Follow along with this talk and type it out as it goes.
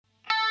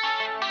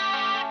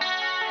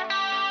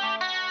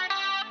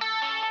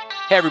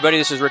Hey everybody,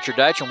 this is Richard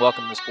Deitch and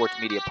welcome to the Sports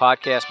Media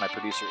Podcast. My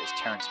producer is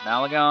Terrence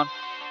Malagon.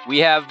 We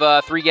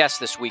have three guests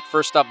this week.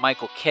 First up,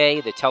 Michael Kay,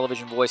 the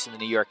television voice of the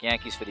New York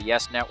Yankees for the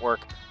YES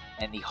Network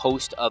and the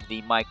host of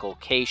the Michael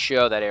Kay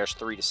Show that airs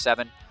 3 to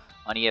 7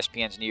 on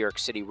ESPN's New York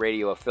City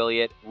radio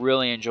affiliate.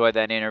 Really enjoyed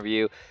that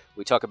interview.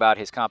 We talk about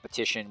his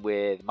competition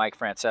with Mike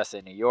Francesa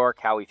in New York,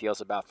 how he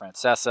feels about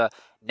Francesa,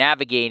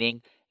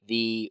 navigating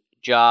the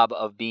job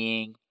of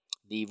being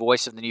the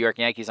voice of the New York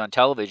Yankees on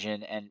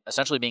television and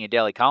essentially being a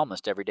daily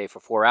columnist every day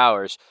for 4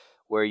 hours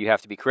where you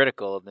have to be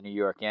critical of the New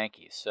York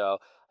Yankees. So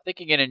I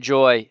think you can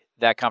enjoy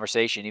that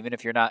conversation, even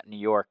if you're not in New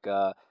York.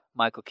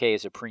 Michael Kay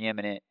is a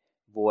preeminent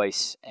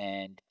voice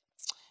and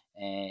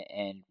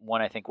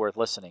one I think worth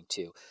listening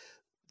to.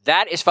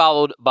 That is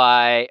followed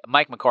by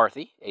Mike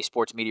McCarthy, a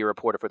sports media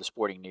reporter for The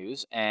Sporting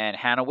News, and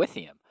Hannah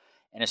Withiam,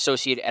 an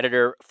associate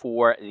editor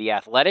for The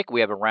Athletic.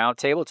 We have a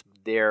roundtable. It's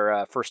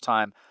their first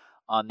time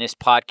on this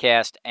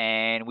podcast,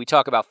 and we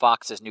talk about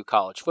Fox's new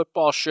college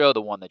football show,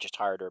 the one that just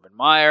hired Urban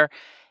Meyer,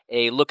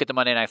 a look at the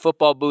Monday Night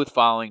Football booth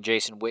following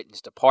Jason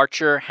Witten's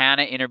departure.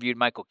 Hannah interviewed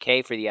Michael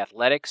Kay for The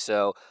Athletic,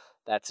 so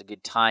that's a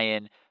good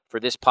tie-in for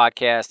this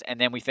podcast.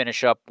 And then we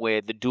finish up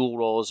with the dual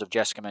roles of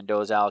Jessica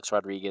Mendoza, Alex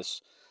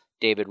Rodriguez,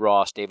 David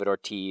Ross, David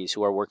Ortiz,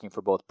 who are working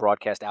for both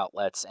broadcast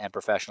outlets and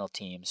professional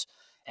teams,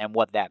 and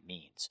what that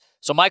means.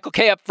 So Michael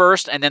Kay up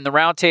first, and then the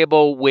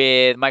roundtable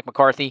with Mike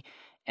McCarthy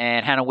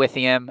and Hannah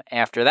Withiam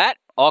after that.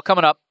 All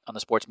coming up on the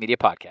Sports Media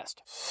Podcast.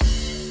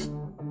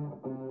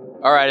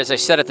 All right, as I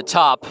said at the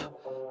top,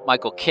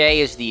 Michael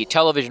Kay is the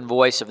television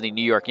voice of the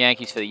New York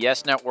Yankees for the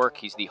YES Network.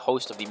 He's the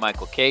host of the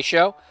Michael Kay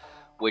Show,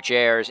 which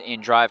airs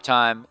in drive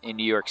time in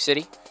New York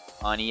City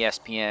on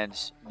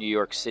ESPN's New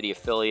York City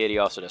affiliate. He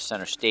also does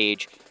Center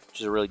Stage,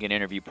 which is a really good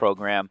interview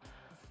program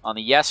on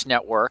the YES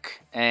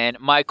Network. And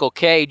Michael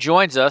Kay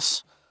joins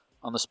us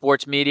on the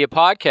Sports Media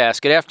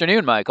Podcast. Good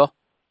afternoon, Michael.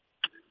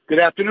 Good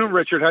afternoon,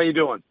 Richard. How you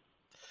doing?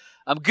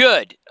 I'm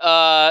good.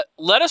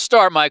 Let us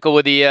start, Michael,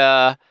 with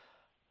the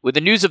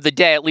news of the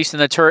day, at least in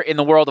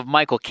the world of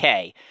Michael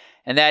Kay,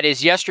 and that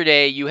is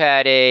yesterday you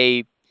had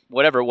a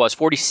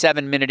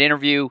 47-minute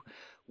interview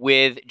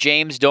with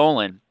James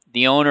Dolan,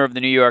 the owner of the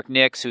New York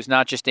Knicks, who's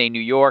not just a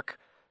New York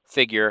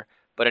figure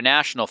but a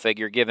national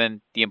figure,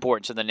 given the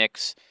importance of the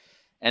Knicks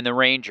and the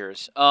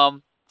Rangers.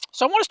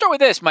 So I want to start with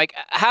this, Mike.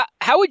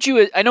 How would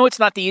you? I know it's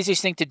not the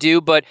easiest thing to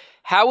do, but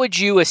how would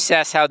you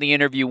assess how the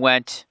interview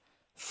went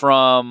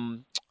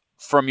from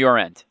your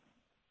end?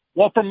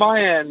 Well, from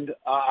my end,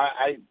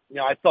 I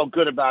felt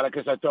good about it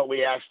because I thought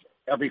we asked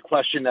every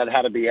question that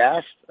had to be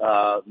asked.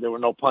 There were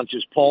no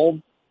punches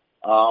pulled.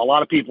 A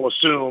lot of people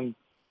assume,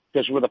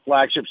 because we're the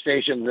flagship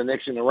station, the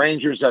Knicks and the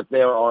Rangers, that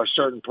there are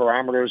certain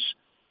parameters,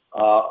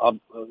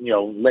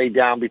 laid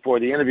down before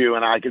the interview.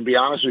 And I can be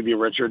honest with you,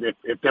 Richard,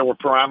 if there were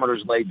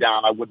parameters laid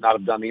down, I would not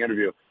have done the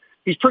interview.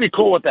 He's pretty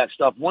cool with that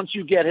stuff. Once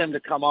you get him to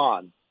come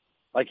on,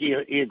 like he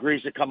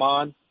agrees to come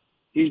on,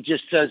 he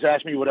just says,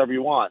 ask me whatever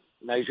you want.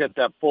 Now, he's got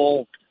that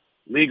full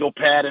legal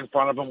pad in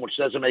front of him, which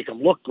doesn't make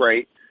him look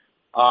great.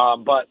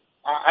 But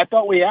I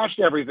thought we asked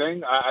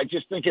everything. I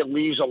just think it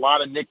leaves a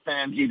lot of Knick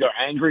fans either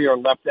angry or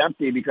left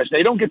empty because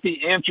they don't get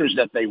the answers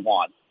that they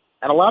want.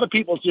 And a lot of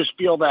people just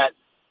feel that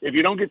if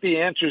you don't get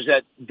the answers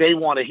that they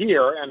want to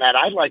hear and that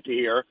I'd like to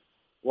hear,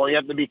 well, you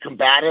have to be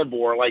combative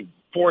or like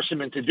force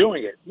him into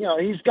doing it. You know,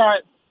 he's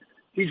got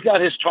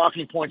his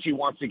talking points he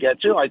wants to get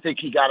to. I think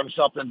he got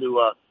himself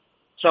into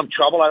some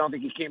trouble. I don't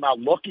think he came out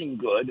looking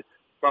good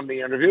from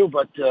the interview,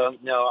 but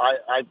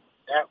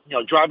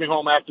driving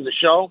home after the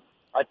show,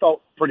 I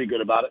felt pretty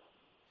good about it.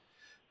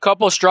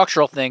 Couple of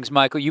structural things,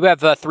 Michael. You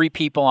have three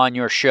people on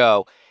your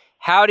show.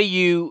 How do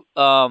you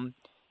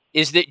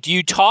do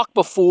you talk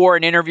before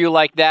an interview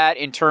like that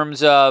in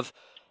terms of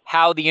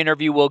how the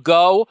interview will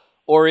go,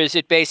 or is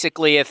it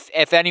basically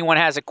if anyone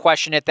has a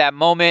question at that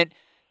moment,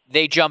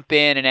 they jump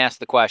in and ask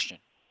the question?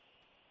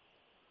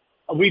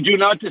 We do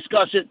not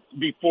discuss it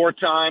before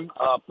time.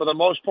 For the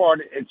most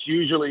part, it's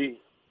usually,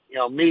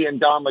 me and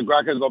Don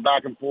LaGreca go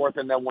back and forth,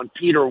 and then when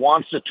Peter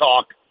wants to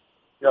talk,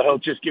 he'll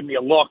just give me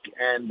a look,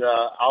 and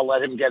I'll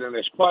let him get in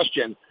his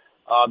question.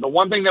 The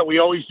one thing that we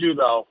always do,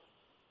 though,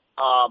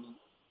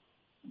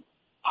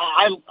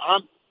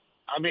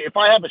 if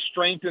I have a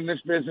strength in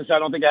this business, I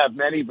don't think I have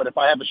many, but if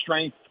I have a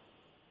strength,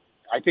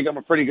 I think I'm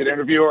a pretty good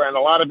interviewer, and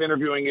a lot of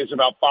interviewing is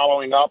about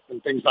following up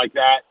and things like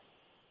that.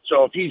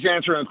 So if he's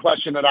answering a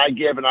question that I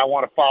give and I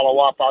want to follow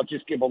up, I'll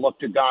just give a look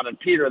to Don and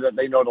Peter that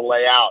they know to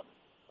lay out.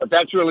 But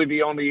that's really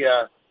the only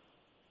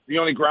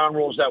ground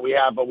rules that we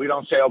have. But we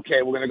don't say,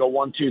 okay, we're going to go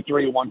 1, 2,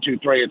 3, 1, 2,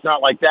 3. It's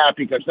not like that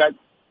because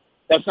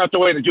that's not the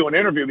way to do an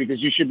interview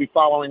because you should be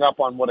following up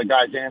on what a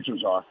guy's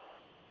answers are.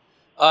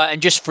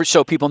 And just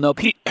so people know,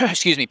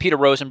 Peter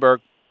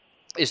Rosenberg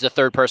is the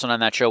third person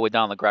on that show with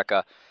Don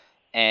LaGreca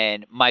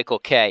and Michael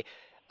Kay.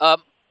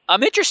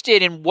 I'm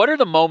interested in what are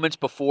the moments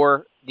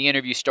before the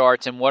interview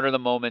starts and what are the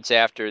moments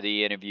after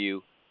the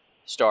interview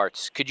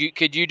starts. Could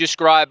you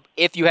describe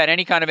if you had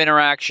any kind of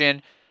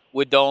interaction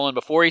with Dolan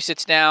before he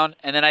sits down?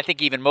 And then I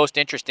think even most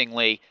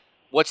interestingly,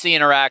 what's the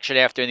interaction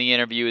after the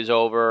interview is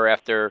over,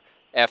 after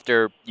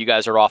after you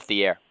guys are off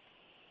the air?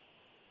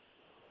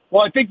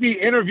 Well, I think the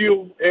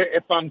interview,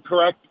 if I'm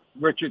correct,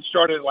 Richard,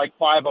 started at like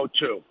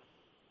 5:02.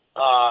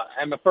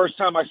 And the first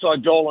time I saw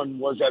Dolan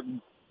was at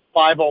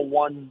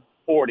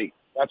 5:01:40.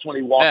 That's when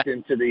he walked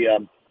into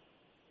the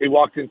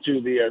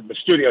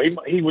studio.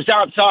 He was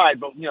outside,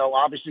 but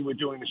obviously we're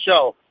doing the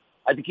show.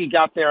 I think he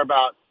got there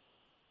about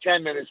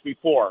 10 minutes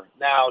before.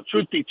 Now,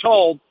 truth be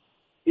told,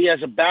 he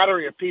has a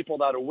battery of people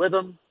that are with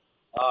him.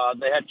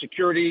 They had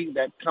security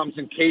that comes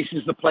and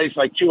cases the place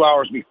like 2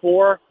 hours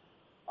before.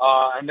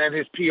 And then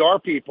his PR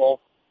people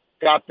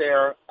got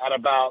there at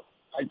about,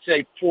 I'd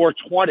say,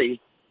 4:20,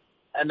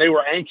 and they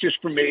were anxious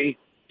for me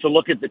to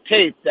look at the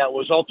tape that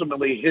was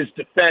ultimately his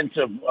defense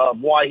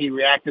of why he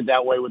reacted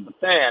that way with the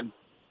fan.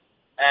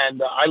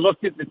 And I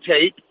looked at the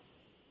tape,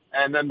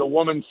 and then the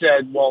woman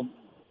said, well,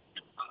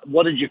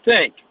 what did you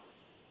think?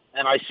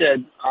 And I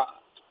said,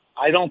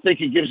 I don't think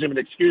it gives him an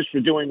excuse for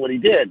doing what he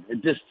did.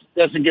 It just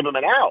doesn't give him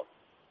an out.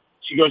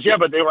 She goes, yeah,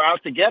 but they were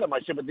out to get him. I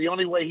said, but the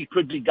only way he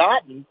could be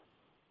gotten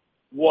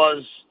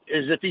is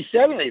if he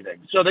said anything.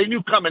 So they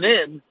knew coming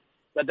in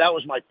that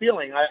was my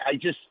feeling.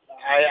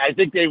 I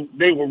think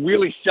they were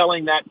really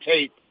selling that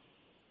tape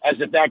as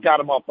if that got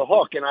him off the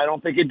hook, and I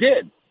don't think it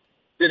did.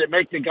 Did it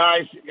make the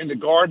guys in the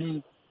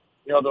Garden,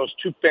 those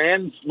two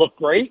fans, look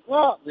great?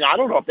 Well, I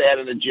don't know if they had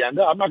an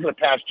agenda. I'm not going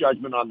to pass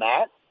judgment on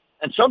that.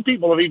 And some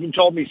people have even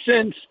told me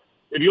since,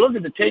 if you look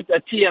at the tape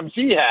that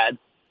TMZ had,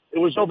 it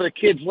was over the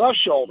kid's left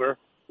shoulder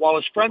while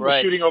his friend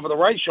was shooting over the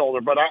right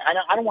shoulder. But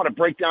I don't want to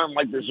break down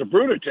like the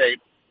Zapruder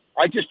tape.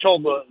 I just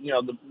told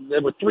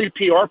there were 3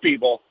 PR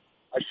people.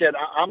 I said,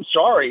 I'm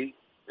sorry.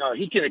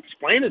 He can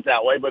explain it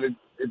that way, but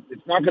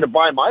it's not going to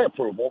buy my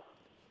approval.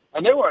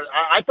 And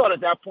I thought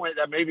at that point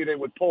that maybe they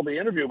would pull the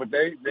interview, but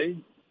they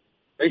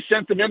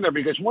sent him in there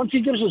because once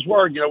he gives his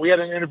word, we had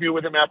an interview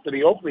with him after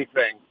the Oakley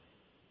thing.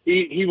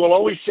 He will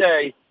always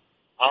say,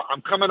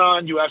 I'm coming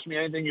on. You ask me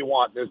anything you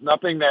want. There's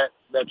nothing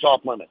that's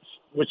off limits,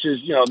 which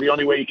is, the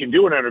only way you can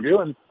do an interview.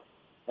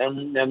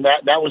 And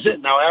that was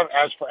it. Now,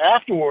 as for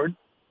afterward,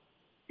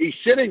 he's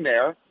sitting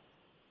there.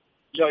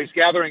 He's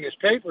gathering his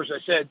papers. I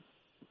said,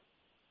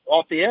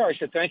 off the air, I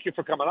said, thank you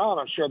for coming on.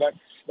 I'm sure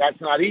that's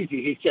not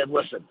easy. He said,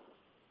 listen,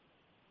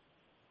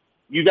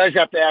 you guys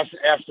have to ask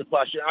the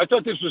question. I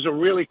thought this was a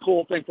really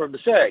cool thing for him to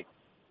say.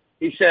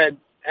 He said,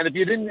 and if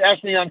you didn't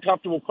ask me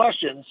uncomfortable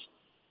questions,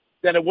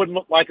 then it wouldn't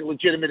look like a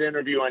legitimate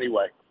interview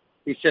anyway.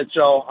 He said,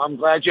 so I'm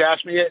glad you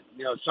asked me it.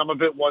 Some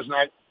of it was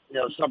not,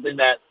 something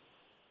that,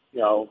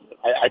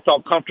 I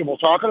felt comfortable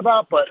talking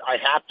about, but I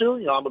have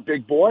to. I'm a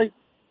big boy.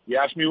 You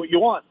ask me what you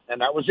want,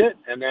 and that was it.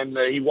 And then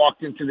he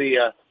walked into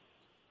the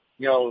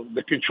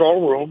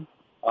control room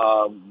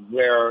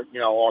where,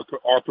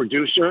 our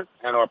producer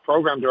and our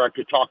program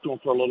director talked to him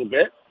for a little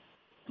bit.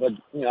 But,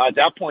 at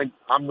that point,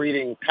 I'm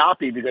reading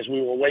copy because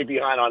we were way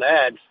behind on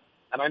ads,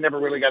 and I never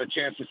really got a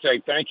chance to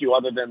say thank you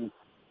other than,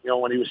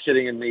 when he was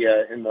sitting in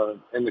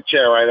the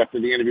chair right after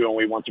the interview and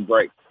we went to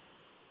break.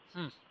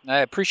 I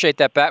appreciate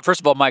that. First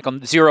of all, Michael,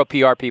 0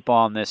 PR people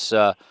on this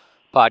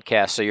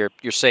podcast, so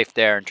you're safe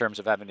there in terms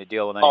of having to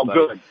deal with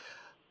anybody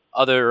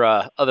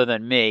other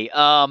than me.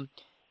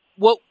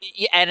 Well,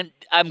 and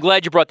I'm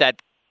glad you brought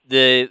that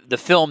the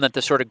film that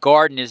the sort of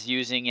Garden is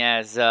using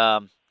as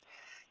I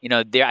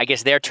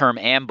guess their term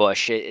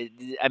ambush.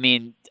 I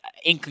mean,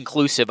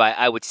 inconclusive.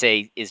 I would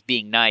say is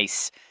being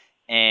nice.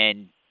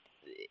 And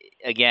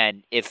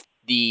again, if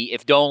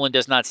Dolan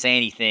does not say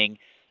anything,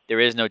 there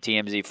is no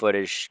TMZ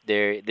footage.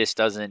 This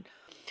doesn't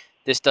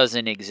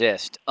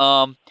exist.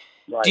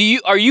 Right.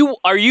 Are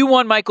you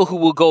one, Michael, who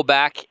will go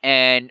back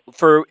and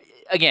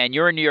again,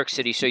 you're in New York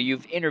City, so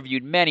you've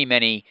interviewed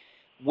many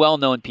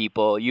well-known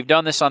people. You've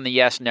done this on the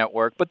Yes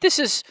Network, but this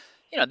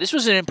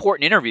was an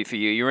important interview for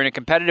you. You were in a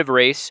competitive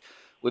race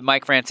with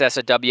Mike Francesa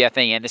at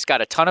WFAN. This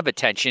got a ton of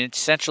attention. It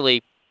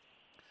essentially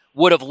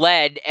would have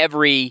led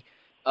every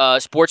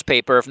sports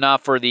paper, if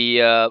not for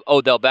the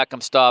Odell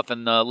Beckham stuff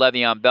and the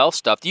Le'Veon Bell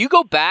stuff. Do you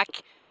go back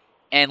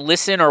and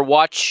listen or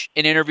watch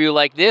an interview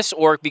like this,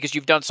 or because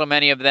you've done so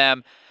many of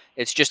them,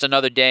 it's just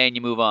another day and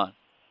you move on?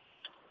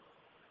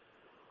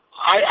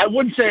 I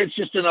wouldn't say it's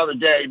just another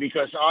day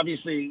because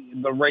obviously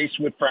the race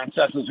with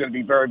Francesa is going to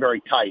be very, very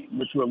tight,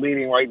 which we're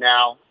leading right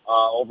now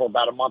over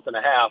about a month and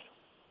a half.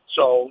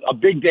 So a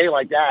big day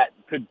like that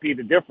could be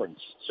the difference.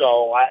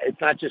 So it's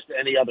not just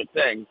any other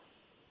thing.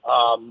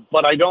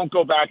 But I don't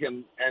go back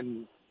and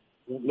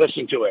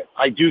listen to it.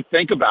 I do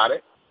think about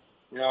it.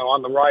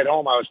 On the ride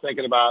home, I was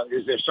thinking about,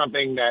 is there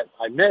something that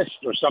I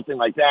missed or something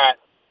like that?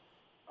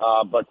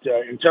 But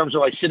in terms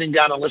of like sitting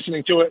down and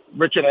listening to it,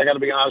 Richard, I got to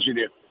be honest with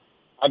you.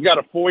 I've got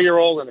a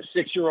 4-year-old and a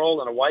 6-year-old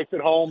and a wife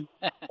at home.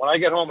 When I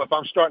get home, if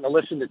I'm starting to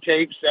listen to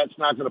tapes, that's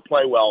not going to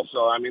play well.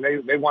 So, I mean,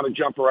 they want to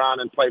jump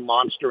around and play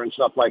Monster and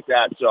stuff like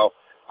that. So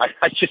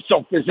I just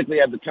don't physically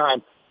have the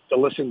time to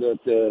listen to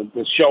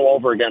the show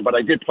over again. But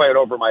I did play it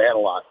over my head a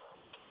lot.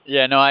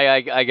 Yeah, no,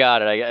 I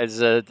got it. As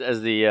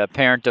the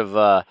parent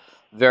of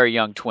very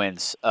young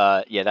twins.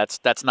 Yeah,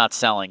 that's not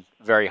selling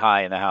very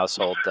high in the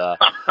household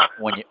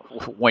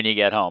when you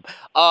get home.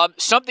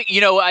 Something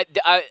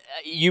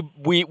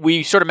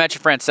we sort of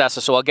mentioned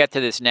Francesa, so I'll get to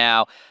this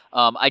now.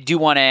 I do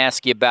want to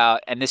ask you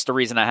about, and this is the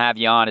reason I have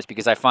you on, is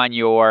because I find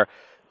your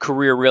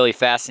career really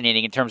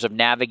fascinating in terms of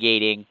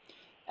navigating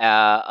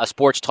a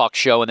sports talk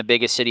show in the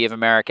biggest city of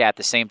America at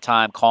the same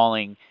time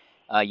calling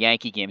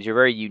Yankee games. You're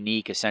very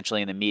unique,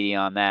 essentially, in the media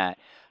on that.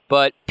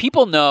 But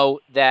people know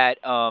that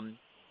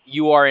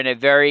you are in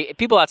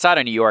people outside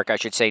of New York, I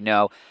should say,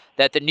 know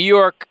that the New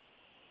York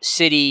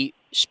City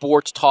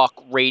sports talk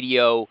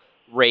radio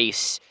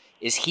race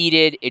is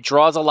heated. It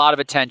draws a lot of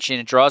attention.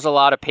 It draws a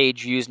lot of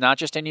page views, not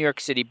just in New York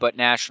City, but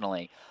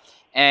nationally.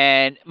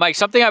 And, Mike,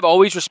 something I've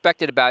always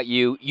respected about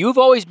you, you've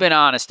always been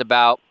honest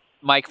about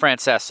Mike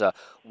Francesa.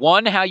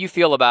 One, how you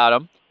feel about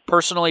him,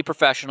 personally,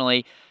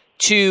 professionally.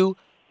 Two,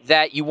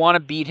 that you want to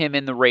beat him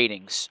in the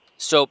ratings.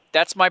 So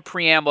that's my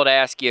preamble to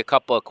ask you a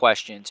couple of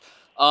questions.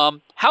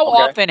 How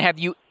often have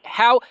you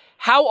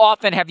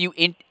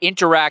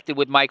interacted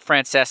with Mike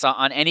Francesa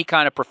on any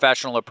kind of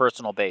professional or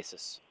personal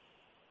basis?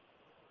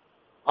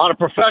 On a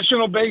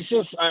professional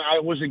basis, I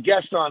was a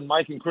guest on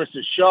Mike and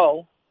Chris's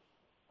show.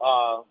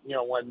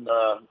 When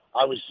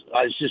I was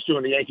just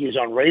doing the Yankees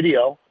on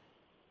radio,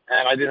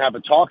 and I didn't have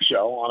a talk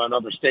show on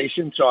another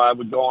station, so I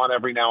would go on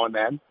every now and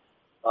then.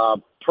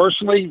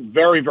 Personally,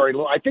 very, very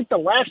little. I think the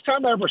last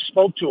time I ever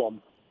spoke to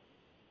him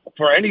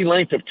for any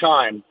length of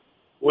time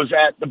was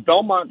at the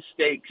Belmont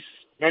Stakes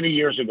many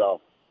years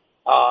ago.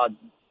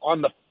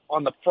 On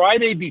the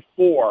Friday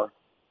before,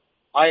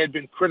 I had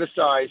been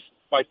criticized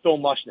by Phil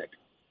Mushnick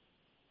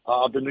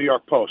of the New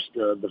York Post,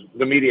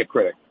 the media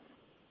critic.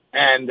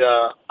 And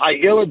I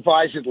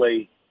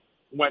ill-advisedly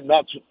went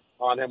nuts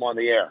on him on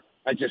the air.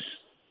 I just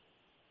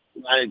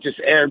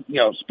aired,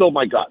 spilled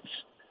my guts.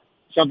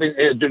 Something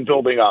had been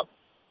building up.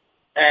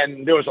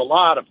 And there was a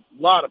lot of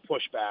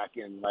pushback,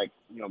 and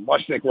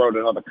Mushnick wrote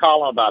another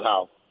column about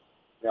how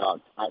I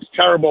was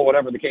terrible,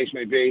 whatever the case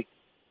may be.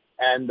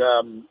 And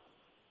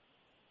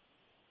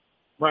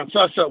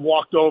Francesa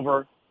walked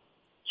over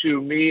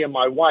to me and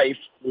my wife.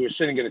 We were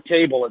sitting at a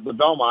table at the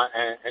Belmont,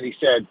 and he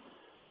said,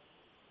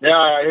 "Yeah,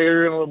 I hear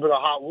you're in a little bit of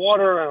hot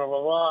water," and blah,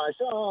 blah, blah. I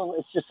said, "Oh,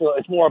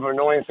 it's more of an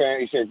annoying thing."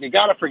 He said, "You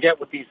got to forget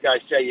what these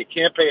guys say. You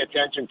can't pay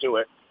attention to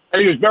it."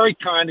 And he was very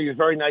kind. He was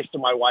very nice to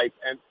my wife,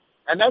 and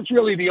that's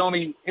really the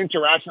only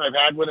interaction I've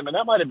had with him. And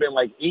that might have been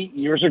like 8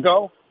 years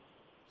ago.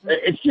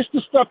 It's just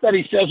the stuff that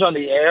he says on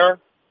the air,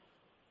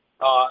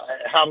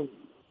 how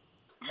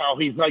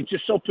he's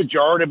just so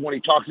pejorative when he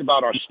talks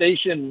about our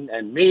station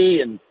and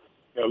me, and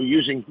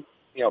using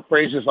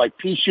phrases like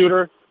pea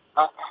shooter.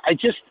 I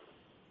just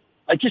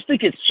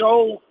think it's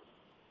so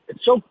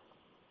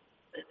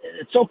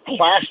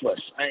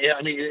classless.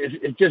 I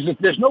mean,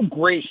 there's no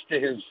grace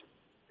to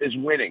his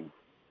winning.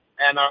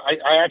 And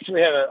I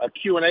actually had a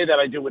Q&A that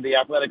I did with the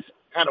Athletics,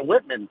 Hannah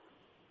Whitman.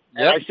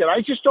 And I said,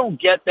 I just don't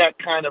get that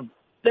kind of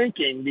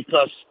thinking,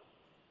 because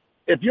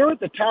if you're at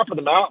the top of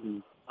the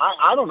mountain,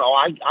 I don't know.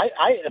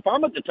 If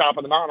I'm at the top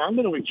of the mountain, I'm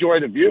going to enjoy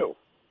the view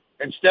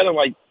instead of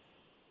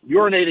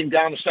urinating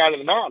down the side of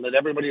the mountain and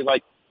everybody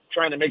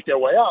trying to make their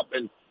way up.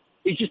 And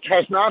he just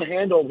has not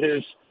handled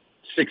his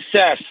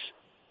success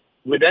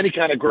with any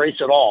kind of grace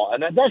at all.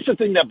 And that's the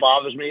thing that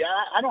bothers me.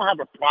 I don't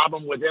have a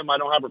problem with him. I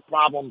don't have a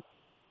problem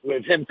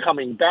with him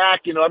coming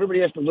back.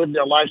 Everybody has to live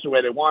their lives the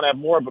way they want. I have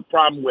more of a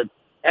problem with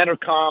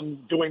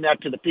Entercom doing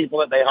that to the people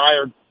that they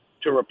hired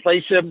to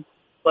replace him.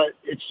 But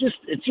it's just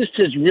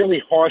his really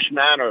harsh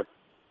manner.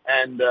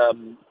 And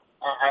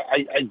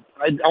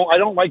I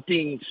don't like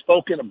being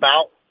spoken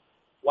about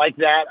like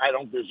that. I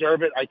don't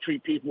deserve it. I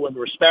treat people with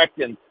respect,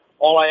 and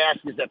all I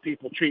ask is that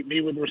people treat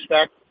me with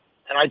respect,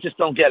 and I just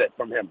don't get it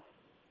from him.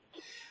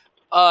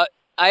 I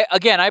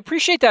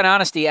appreciate that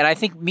honesty, and I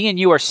think me and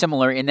you are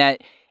similar in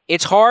that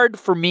it's hard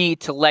for me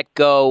to let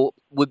go.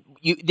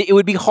 It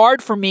would be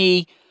hard for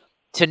me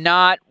to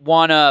not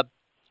want to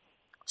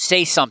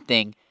say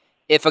something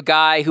if a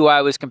guy who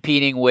I was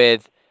competing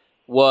with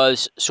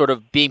was sort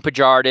of being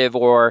pejorative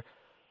or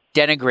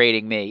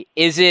denigrating me.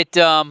 Is it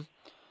on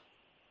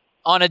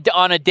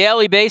a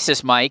daily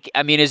basis, Mike?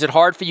 I mean, is it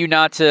hard for you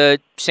not to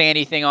say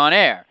anything on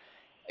air?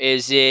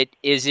 Is it?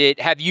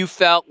 Have you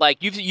felt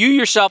like you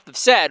yourself have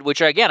said,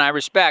 which again I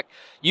respect?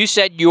 You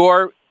said you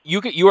are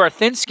a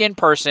thin-skinned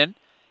person,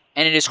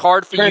 and it is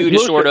hard for you to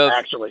sort of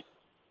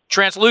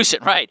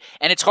translucent, right?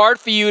 And it's hard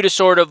for you to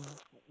sort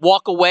of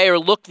walk away or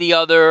look the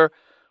other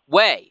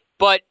way.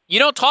 But you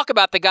don't talk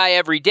about the guy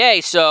every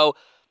day, so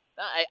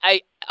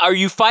are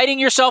you fighting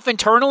yourself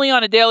internally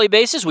on a daily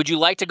basis? Would you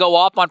like to go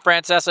off on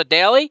Francesa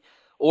daily,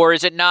 or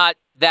is it not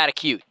that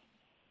acute?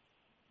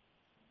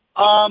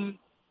 I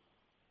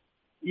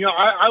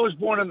was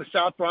born in the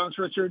South Bronx,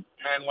 Richard,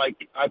 and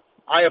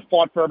I have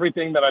fought for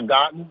everything that I've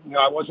gotten.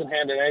 I wasn't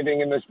handed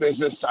anything in this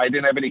business. I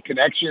didn't have any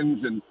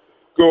connections and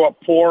grew up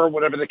poor,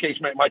 whatever the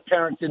case may be. My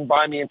parents didn't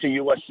buy me into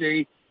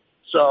USC,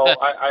 so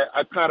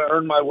I've kind of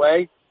earned my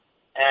way.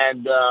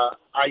 And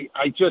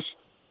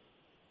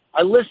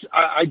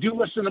I do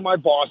listen to my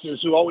bosses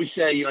who always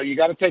say, you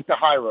got to take the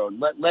high road.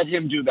 Let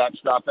him do that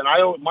stuff. And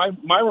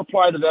my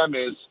reply to them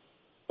is,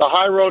 the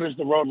high road is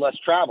the road less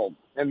traveled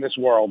in this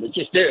world. It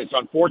just is,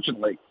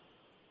 unfortunately.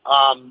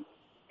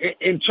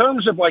 In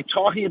terms of like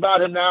talking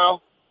about him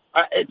now,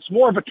 it's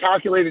more of a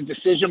calculated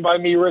decision by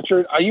me,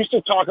 Richard. I used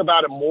to talk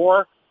about him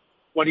more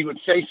when he would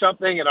say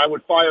something and I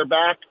would fire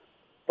back.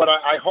 But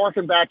I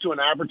hearken back to an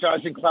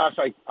advertising class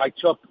I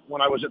took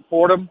when I was at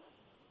Fordham,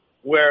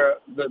 where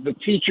the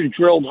teacher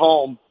drilled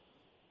home,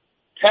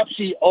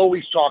 Pepsi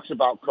always talks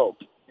about Coke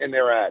in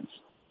their ads.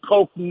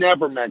 Coke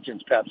never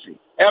mentions Pepsi,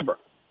 ever.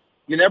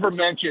 You never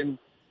mention,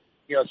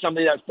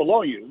 somebody that's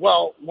below you.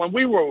 Well, when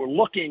we were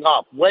looking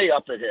up, way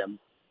up at him,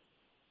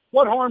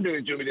 what harm did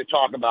it do me to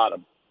talk about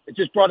him? It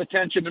just brought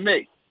attention to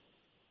me.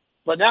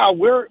 But now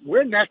we're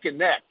neck and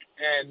neck.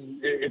 And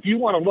if you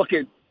want to look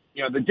at,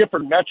 the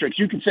different metrics,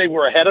 you can say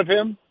we're ahead of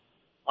him.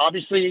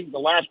 Obviously, the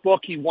last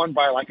book, he won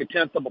by like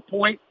 1/10 of a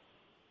point.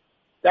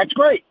 That's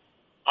great.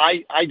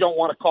 I don't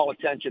want to call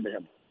attention to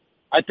him.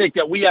 I think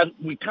that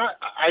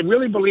I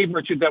really believe,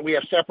 Richard, that we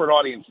have separate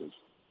audiences.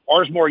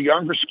 Ours more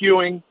younger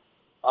skewing.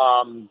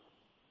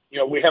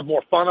 We have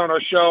more fun on our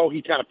show.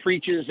 He kind of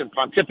preaches and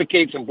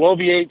pontificates and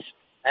bloviates.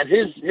 And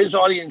his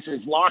audience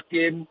is locked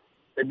in.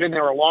 They've been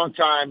there a long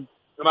time.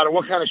 No matter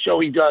what kind of show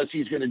he does,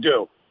 he's going to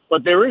do.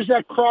 But there is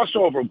that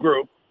crossover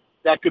group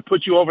that could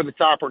put you over the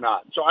top or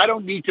not. So I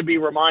don't need to be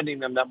reminding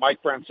them that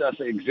Mike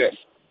Francesa exists.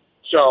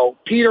 So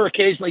Peter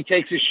occasionally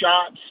takes his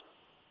shots,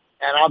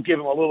 and I'll give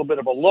him a little bit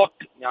of a look.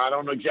 I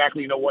don't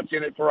exactly know what's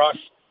in it for us.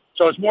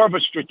 So it's more of a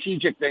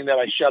strategic thing that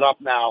I shut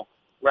up now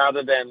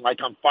rather than like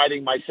I'm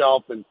fighting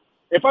myself. And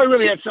if I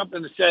really had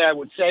something to say, I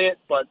would say it.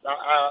 But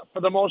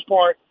for the most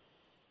part,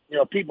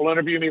 people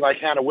interview me like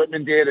Hannah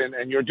Whitman did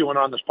and you're doing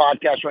on this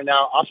podcast right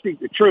now. I'll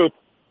speak the truth,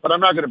 but I'm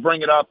not going to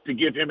bring it up to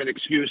give him an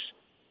excuse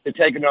to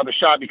take another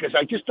shot, because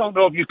I just don't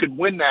know if you could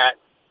win that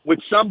with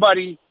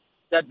somebody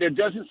that there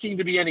doesn't seem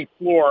to be any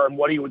floor in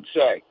what he would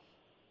say.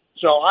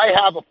 So I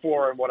have a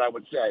floor in what I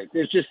would say.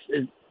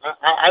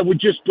 I would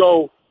just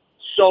go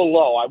so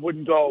low. I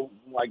wouldn't go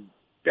like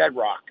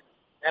bedrock.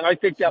 And I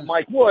think that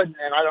Mike would,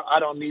 and I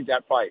don't need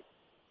that fight.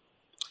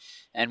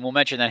 And we'll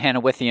mention that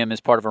Hannah Withiam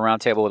is part of a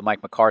roundtable with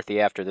Mike McCarthy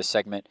after this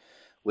segment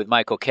with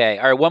Michael Kay.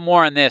 All right, one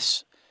more on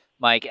this,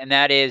 Mike, and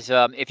that is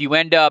if you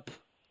end up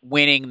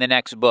winning the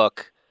next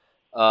book,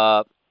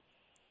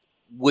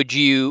 would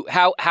you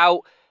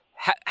how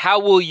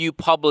will you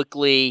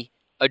publicly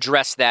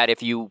address that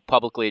if you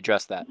publicly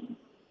address that?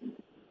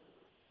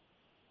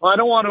 Well, I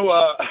don't want to.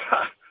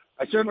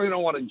 I certainly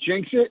don't want to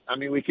jinx it. I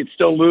mean, we could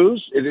still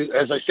lose. It is,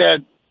 as I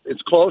said,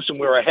 it's close and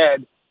we're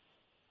ahead.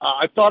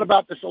 I've thought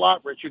about this a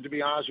lot, Richard, to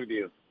be honest with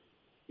you.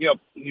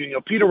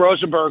 Peter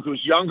Rosenberg,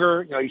 who's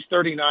younger, he's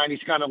 39.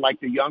 He's kind of like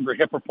the younger,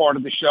 hipper part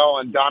of the show,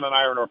 and Don and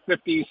I are in our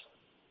 50s.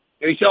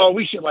 And he said,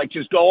 we should like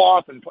just go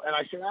off. And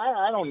I said,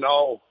 I don't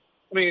know.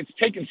 I mean, it's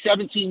taken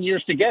 17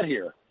 years to get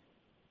here.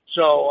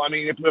 So, I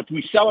mean, if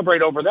we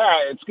celebrate over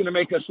that, it's going to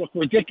make us look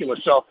ridiculous.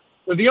 So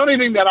the only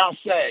thing that I'll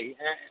say,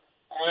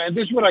 and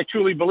this is what I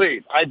truly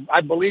believe.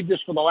 I believe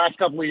this for the last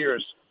couple of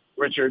years,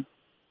 Richard.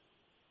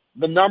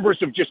 The numbers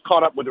have just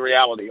caught up with the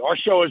reality. Our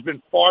show has been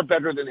far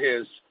better than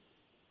his,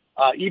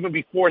 even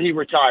before he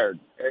retired.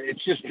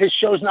 It's just his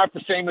show's not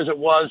the same as it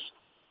was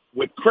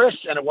with Chris,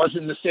 and it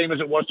wasn't the same as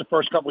it was the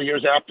first couple of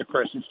years after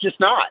Chris. It's just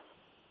not.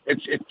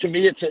 To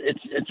me,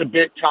 it's a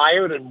bit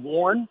tired and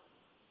worn,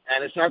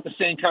 and it's not the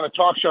same kind of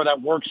talk show that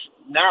works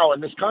now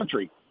in this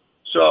country.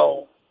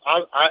 So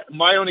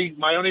my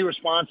only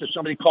response, if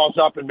somebody calls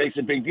up and makes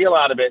a big deal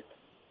out of it,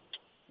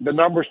 the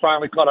numbers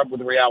finally caught up with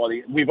the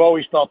reality. We've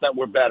always felt that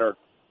we're better.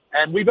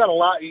 And we've had a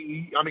lot.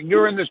 I mean,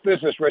 you're in this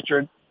business,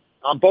 Richard,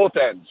 on both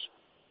ends.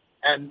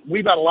 And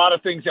we've had a lot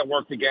of things that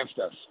worked against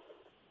us.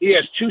 He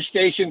has 2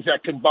 stations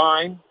that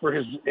combine for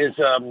his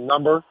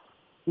number.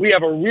 We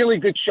have a really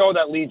good show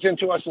that leads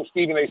into us in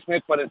Stephen A.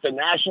 Smith, but it's a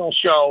national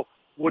show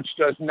which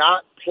does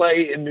not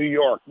play in New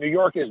York. New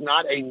York is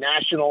not a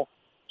national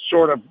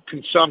sort of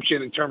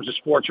consumption in terms of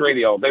sports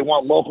radio. They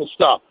want local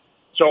stuff.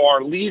 So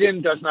our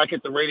lead-in does not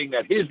get the rating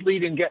that his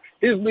lead-in gets.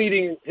 His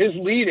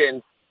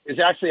lead-in is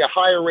actually a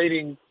higher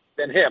rating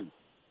than him.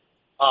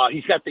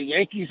 He's got the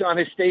Yankees on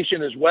his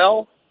station as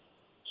well.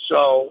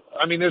 So,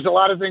 I mean, there's a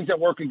lot of things that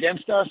work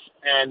against us.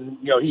 And,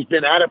 he's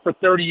been at it for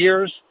 30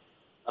 years.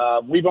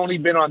 We've only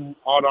been on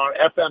our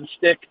FM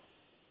stick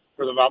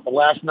for about the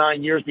last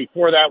 9 years.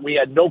 Before that, we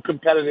had no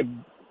competitive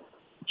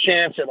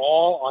chance at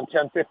all on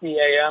 1050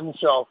 AM.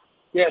 So,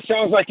 yeah, it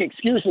sounds like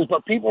excuses,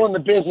 but people in the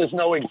business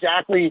know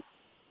exactly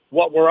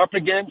what we're up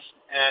against.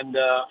 And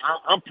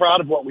I'm proud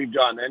of what we've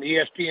done. And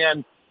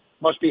ESPN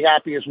must be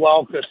happy as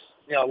well because,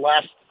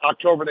 last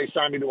October they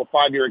signed me to a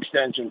 5-year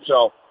extension.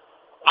 So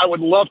I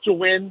would love to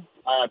win.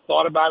 I've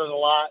thought about it a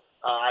lot.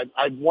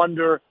 I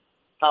wonder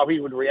how he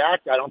would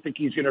react. I don't think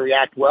he's going to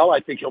react well. I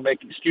think he'll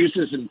make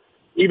excuses. And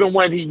even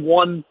when he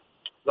won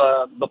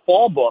the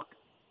fall book,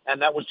 and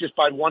that was just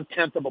by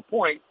 1/10 of a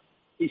point,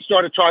 he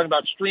started talking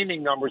about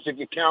streaming numbers. If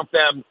you count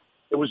them,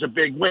 it was a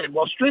big win.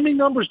 Well, streaming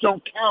numbers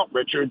don't count,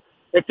 Richard.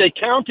 if they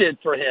counted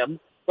for him,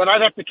 then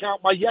I'd have to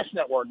count my Yes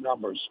Network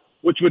numbers,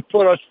 which would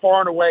put us far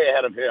and away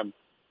ahead of him.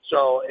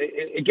 So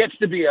it gets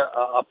to be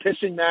a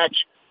pissing match,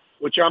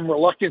 which I'm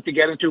reluctant to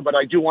get into, but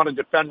I do want to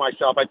defend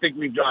myself. I think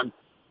we've done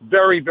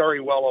very, very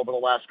well over the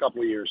last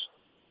couple of years.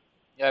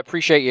 Yeah, I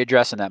appreciate you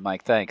addressing that,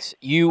 Mike. Thanks.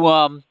 You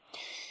are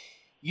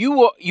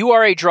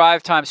a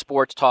drive time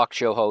sports talk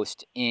show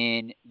host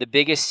in the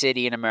biggest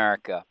city in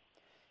America,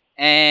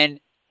 and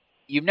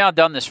you've now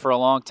done this for a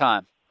long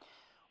time.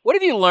 What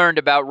have you learned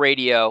about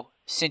radio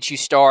since you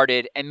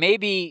started? And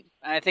maybe,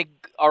 I think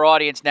our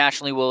audience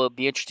nationally will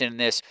be interested in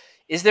this,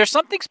 is there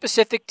something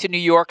specific to New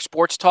York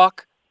sports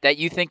talk that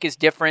you think is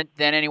different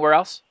than anywhere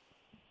else?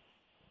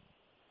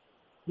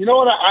 You know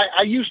what?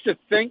 I used to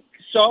think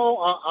so.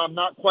 I'm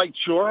not quite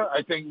sure.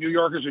 I think New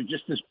Yorkers are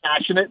just as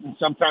passionate and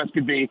sometimes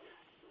could be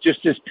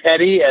just as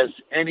petty as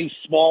any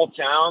small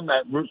town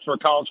that roots for a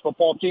college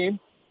football team.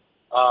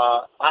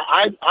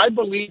 I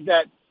believe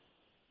that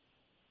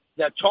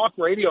talk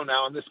radio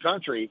now in this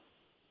country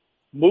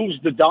moves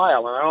the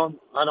dial, and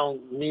I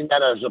don't mean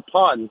that as a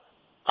pun.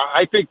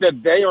 I think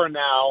that they are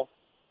now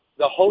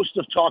the host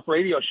of talk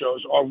radio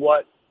shows are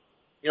what,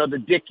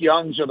 the Dick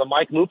Youngs or the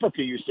Mike Lupica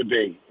used to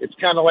be. It's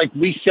kind of like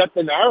we set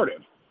the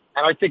narrative.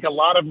 And I think a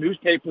lot of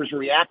newspapers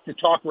react to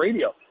talk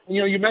radio. And,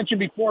 you mentioned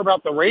before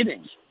about the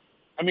ratings.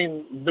 I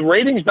mean, the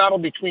ratings battle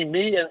between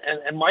me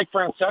and Mike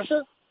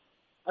Francesa,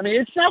 I mean,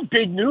 it's now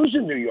big news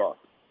in New York.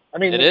 I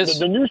mean,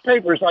 the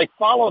newspapers,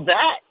 follow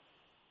that.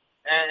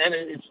 And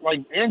it's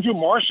like Andrew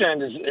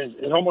Marchand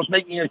is almost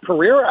making a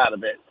career out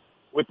of it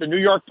with the New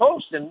York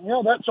Post. And,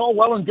 that's all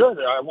well and good.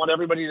 I want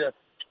everybody to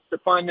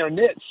find their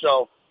niche.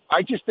 So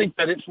I just think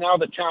that it's now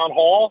the town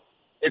hall.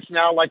 It's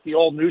now like the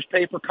old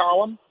newspaper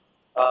column.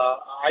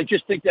 I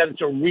just think that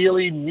it's a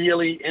really,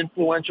 really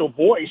influential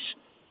voice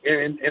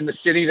in the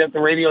city that the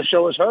radio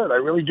show has heard. I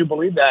really do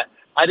believe that.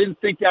 I didn't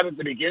think that at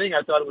the beginning.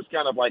 I thought it was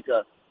kind of like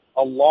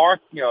a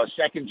lark, a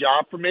second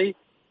job for me.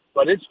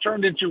 But it's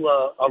turned into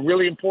a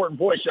really important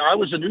voice. I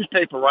was a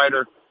newspaper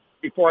writer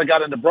before I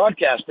got into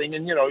broadcasting,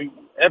 and,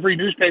 every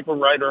newspaper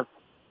writer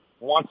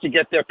wants to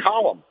get their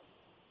column.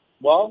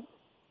 Well,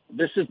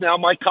 this is now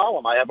my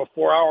column. I have a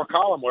 4-hour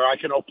column where I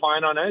can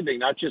opine on anything,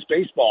 not just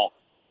baseball.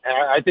 And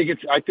I think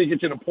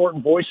it's an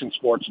important voice in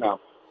sports now.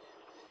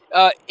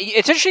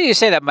 It's interesting you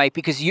say that, Mike,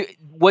 because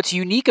what's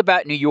unique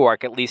about New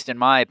York, at least in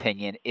my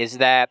opinion, is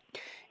that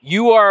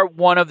you are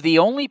one of the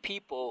only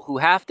people who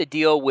have to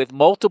deal with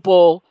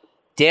multiple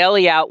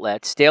daily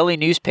outlets, daily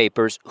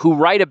newspapers, who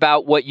write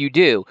about what you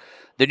do.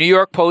 The New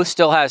York Post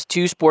still has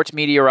 2 sports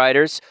media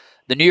writers.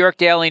 The New York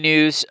Daily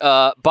News,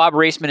 Bob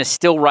Raceman is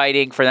still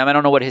writing for them. I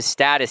don't know what his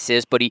status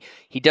is, but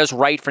he does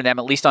write for them,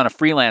 at least on a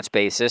freelance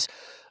basis.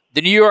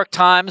 The New York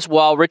Times,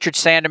 while Richard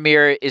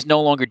Sandomir is no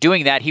longer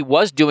doing that, he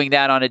was doing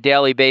that on a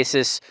daily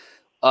basis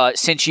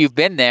since you've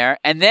been there.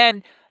 And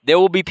then there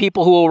will be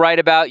people who will write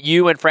about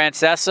you and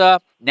Francesa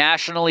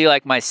nationally,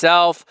 like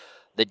myself,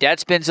 the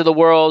Deadspins of the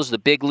world, the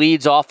big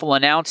leads, awful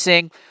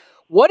announcing.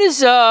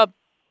 What's that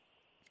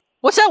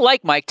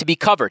like, Mike, to be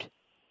covered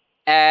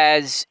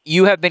as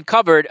you have been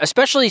covered,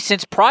 especially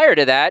since prior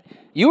to that,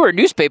 you were a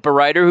newspaper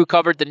writer who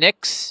covered the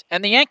Knicks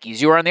and the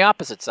Yankees. You were on the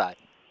opposite side.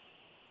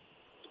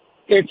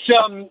 It's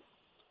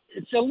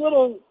a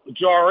little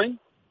jarring,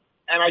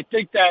 and I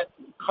think that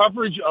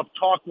coverage of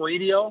talk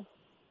radio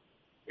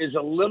is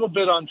a little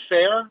bit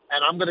unfair,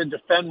 and I'm going to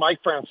defend Mike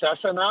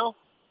Francesa now,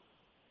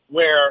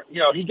 where,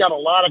 he got a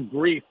lot of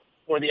grief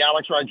for the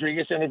Alex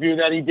Rodriguez interview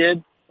that he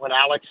did when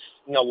Alex,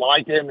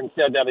 lied to him and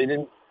said that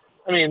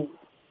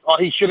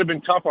he should have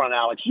been tougher on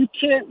Alex. You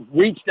can't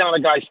reach down a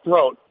guy's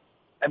throat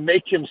and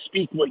make him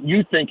speak what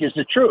you think is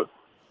the truth.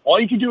 All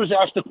you can do is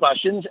ask the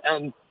questions,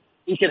 and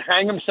he can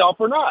hang himself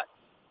or not.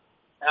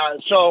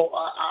 So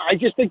I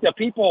just think that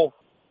people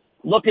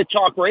look at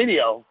talk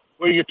radio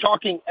where you're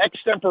talking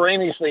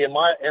extemporaneously in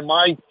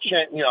my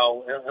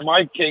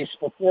case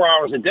for 4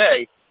 hours a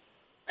day,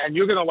 and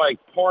you're going to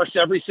parse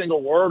every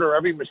single word or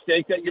every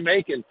mistake that you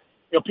make. And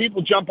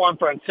people jump on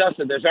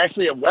Francesa. There's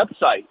actually a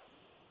website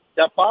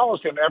that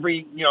follows him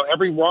every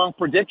wrong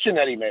prediction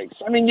that he makes.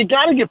 I mean, you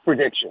got to give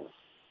predictions.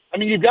 I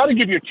mean, you got to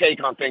give your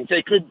take on things.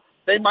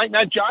 They might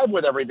not jive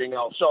with everything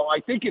else. So I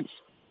think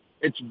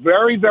it's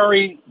very,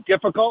 very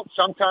difficult.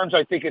 Sometimes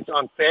I think it's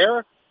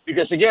unfair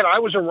because, again, I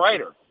was a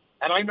writer,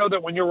 and I know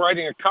that when you're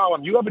writing a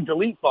column, you have a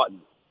delete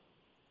button.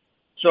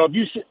 So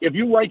if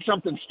you write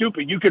something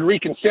stupid, you can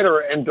reconsider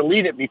it and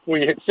delete it before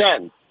you hit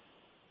send.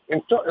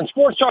 In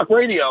sports talk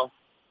radio,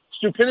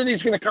 stupidity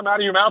is going to come out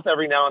of your mouth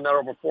every now and then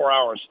over 4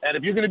 hours. And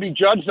if you're going to be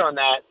judged on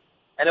that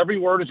and every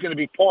word is going to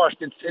be parsed,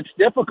 it's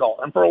difficult.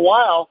 And for a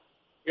while,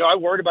 I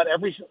worried about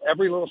every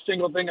little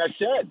single thing I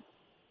said.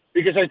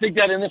 Because I think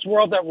that in this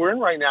world that we're in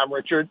right now,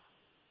 Richard,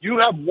 you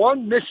have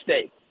one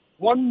mistake,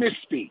 one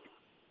misspeak,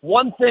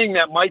 one thing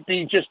that might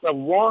be just a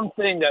wrong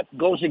thing that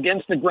goes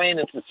against the grain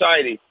in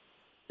society.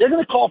 They're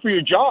going to call for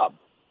your job.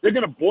 They're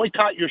going to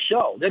boycott your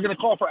show. They're going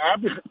to call for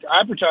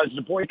advertisers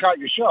to boycott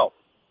your show.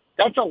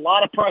 That's a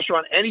lot of pressure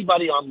on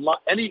anybody on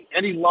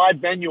any live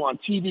venue on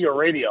TV or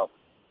radio.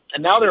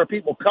 And now there are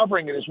people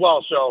covering it as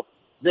well. So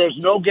there's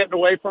no getting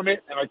away from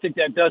it, and I think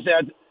that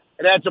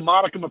adds a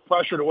modicum of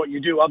pressure to what you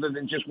do other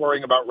than just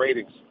worrying about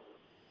ratings.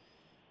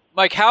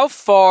 Mike, how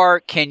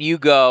far can you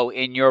go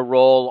in your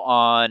role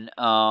on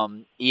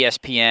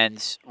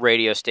ESPN's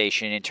radio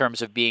station in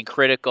terms of being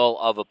critical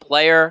of a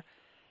player,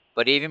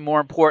 but even more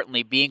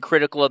importantly, being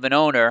critical of an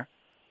owner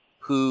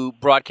who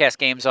broadcasts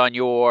games on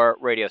your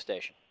radio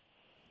station?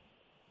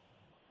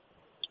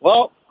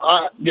 Well,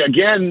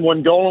 again,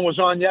 when Dolan was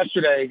on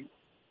yesterday,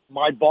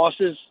 my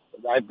bosses,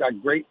 I've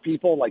got great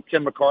people like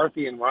Tim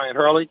McCarthy and Ryan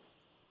Hurley.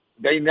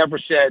 They never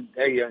said,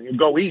 hey,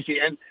 go easy.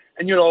 And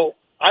you know,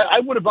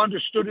 I would have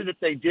understood it if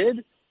they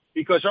did,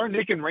 because our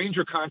Nick and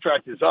Ranger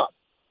contract is up.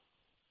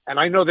 And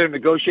I know they're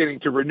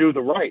negotiating to renew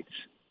the rights.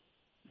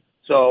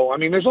 So, I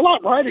mean, there's a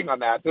lot riding on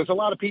that. There's a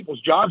lot of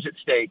people's jobs at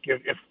stake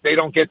if they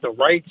don't get the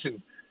rights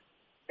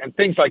and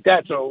things like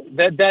that. So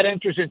that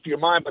enters into your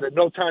mind, but at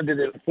no time did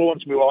it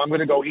influence me, well, I'm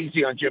going to go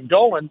easy on Jim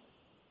Dolan.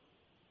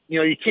 You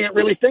know, you can't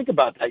really think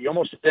about that.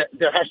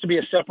 There has to be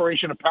a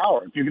separation of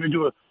power. If you're going to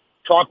do a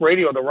talk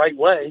radio the right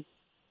way,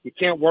 you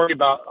can't worry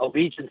about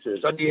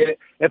allegiances. I mean,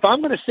 if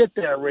I'm going to sit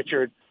there,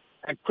 Richard,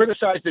 and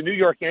criticize the New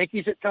York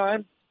Yankees at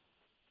times,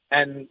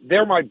 and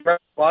they're my bread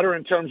and butter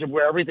in terms of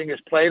where everything is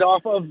played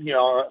off of, you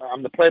know,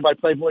 I'm the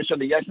play-by-play voice on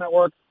the Yes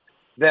Network,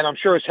 then I'm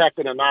sure as heck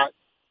going to not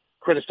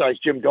criticize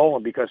Jim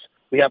Dolan because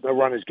we happen to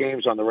run his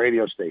games on the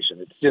radio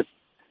station.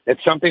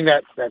 It's something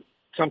that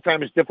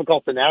sometimes is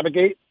difficult to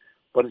navigate,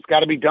 but it's got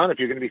to be done if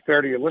you're going to be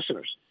fair to your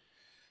listeners.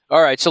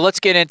 All right, so let's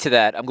get into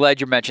that. I'm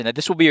glad you mentioned that.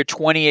 This will be your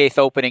 28th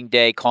opening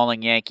day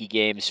calling Yankee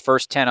games,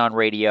 first 10 on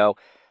radio,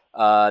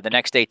 the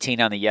next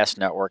 18 on the Yes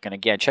Network. And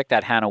again, check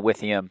that Hannah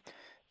Withiam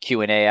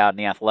Q&A out in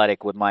The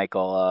Athletic with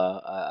Michael.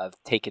 I've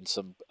taken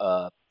some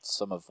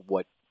of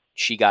what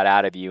she got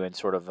out of you and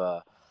sort of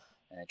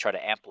and try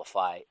to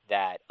amplify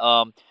that.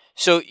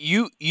 So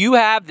you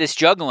have this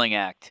juggling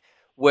act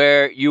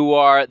where you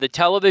are the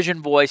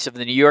television voice of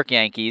the New York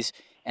Yankees,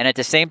 and at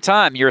the same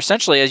time, you're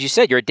essentially, as you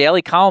said, you're a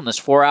daily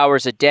columnist 4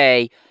 hours a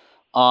day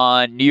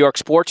on New York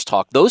Sports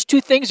Talk. Those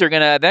two things are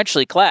going to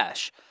eventually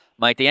clash,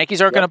 Mike. The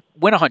Yankees aren't going to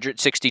win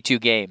 162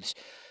 games.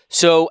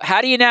 So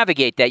how do you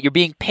navigate that? You're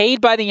being paid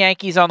by the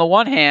Yankees on the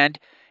one hand,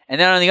 and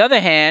then on the other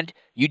hand,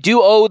 you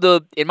do owe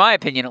in my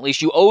opinion at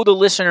least, you owe the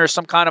listener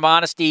some kind of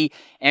honesty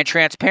and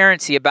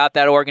transparency about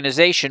that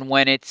organization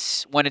when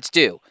it's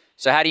due.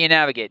 So how do you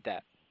navigate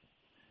that?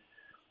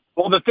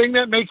 Well, the thing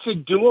that makes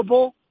it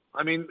doable,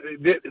 I mean,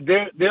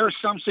 there are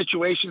some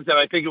situations that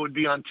I think it would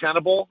be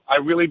untenable. I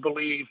really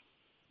believe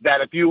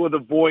that if you were the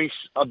voice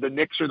of the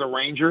Knicks or the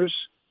Rangers,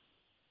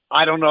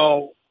 I don't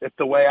know if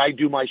the way I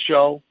do my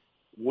show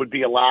would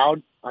be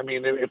allowed. I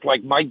mean, if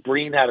like Mike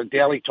Breen had a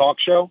daily talk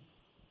show,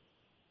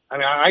 I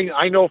mean,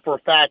 I know for a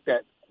fact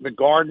that the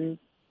Garden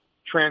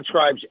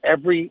transcribes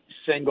every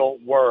single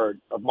word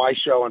of my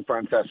show and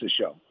Frances's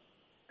show,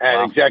 and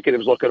Wow.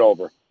 Executives look it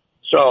over.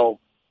 So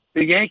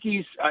the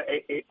Yankees,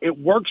 it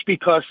works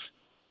because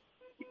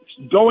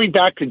going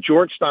back to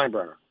George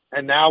Steinbrenner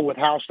and now with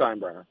Hal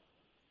Steinbrenner,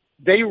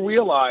 they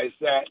realize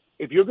that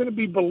if you're going to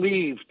be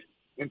believed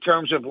in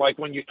terms of like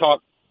when you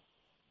talk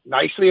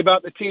nicely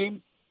about the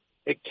team,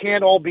 it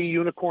can't all be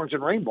unicorns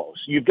and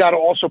rainbows. You've got to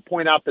also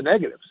point out the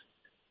negatives.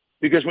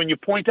 Because when you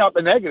point out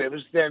the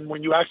negatives, then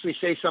when you actually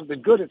say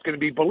something good, it's going to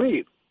be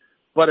believed.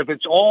 But if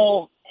it's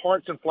all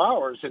hearts and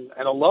flowers and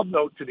a love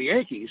note to the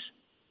Yankees,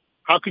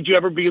 how could you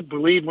ever be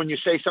believed when you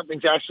say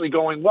something's actually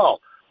going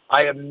well?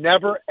 I have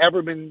never,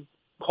 ever been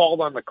called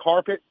on the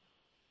carpet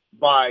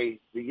by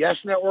the Yes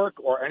Network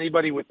or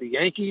anybody with the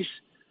Yankees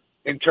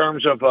in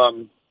terms of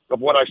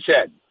what I've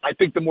said. I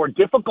think the more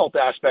difficult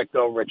aspect,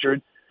 though,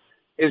 Richard,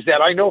 is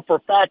that I know for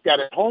a fact that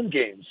at home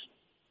games,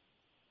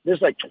 there's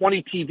like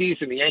 20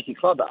 TVs in the Yankee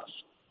clubhouse.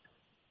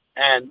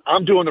 And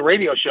I'm doing the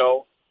radio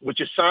show,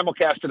 which is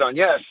simulcasted on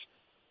Yes,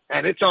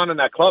 and it's on in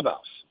that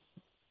clubhouse.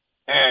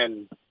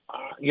 And,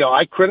 you know,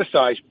 I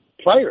criticize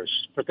players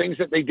for things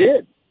that they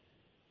did.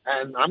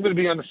 And I'm going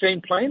to be on the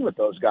same plane with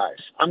those guys.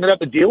 I'm going to have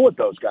to deal with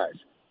those guys.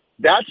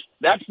 That's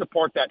the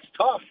part that's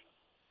tough.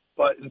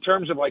 But in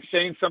terms of like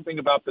saying something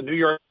about the New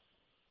York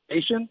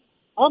nation,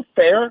 I'm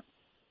fair.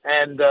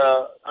 And,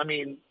 I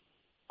mean,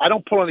 I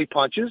don't pull any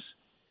punches.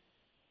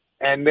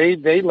 And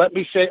they let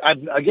me say,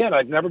 I've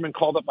never been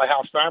called up by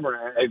Hal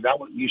Steinbrenner.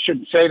 You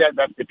shouldn't say that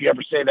if you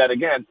ever say that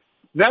again.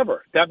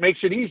 Never. That makes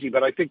it easy.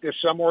 But I think there's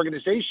some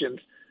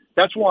organizations.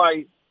 That's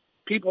why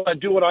people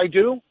that do what I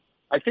do,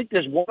 I think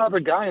there's one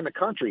other guy in the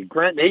country,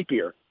 Grant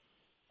Napier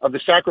of the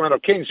Sacramento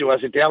Kings, who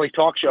has a daily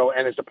talk show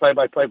and is the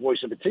play-by-play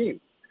voice of the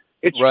team.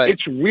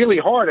 It's really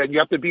hard, and you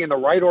have to be in the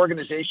right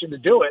organization to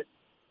do it.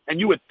 And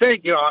you would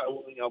think, you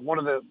know, one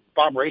of the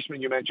Bob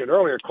Raceman you mentioned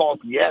earlier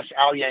called Yes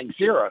Al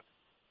Yanzera.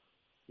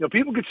 You know,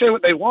 people could say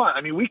what they want.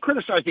 I mean, we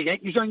criticize the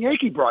Yankees on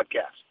Yankee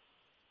broadcasts.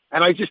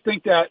 And I just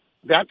think that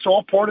that's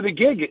all part of the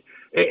gig.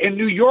 In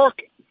New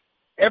York,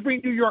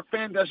 every New York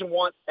fan doesn't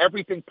want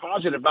everything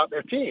positive about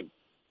their team.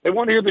 They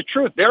want to hear the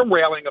truth. They're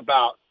railing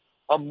about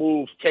a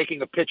move,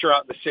 taking a pitcher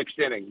out in the sixth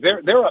inning.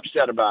 They're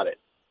upset about it.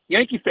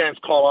 Yankee fans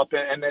call up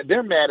and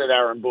they're mad at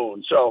Aaron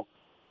Boone. So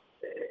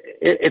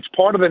it's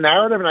part of the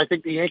narrative, and I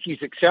think the Yankees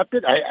accept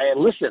it. I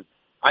listen.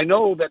 I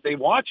know that they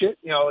watch it.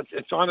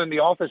 It's on in the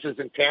offices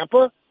in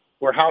Tampa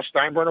where Hal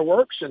Steinbrenner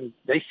works, and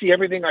they see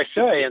everything I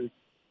say, and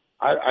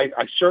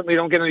I certainly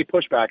don't get any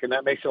pushback, and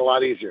that makes it a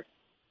lot easier.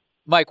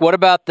 Mike, what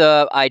about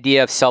the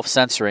idea of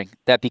self-censoring,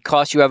 that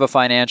because you have a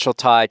financial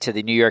tie to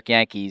the New York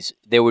Yankees,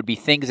 there would be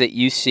things that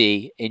you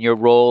see in your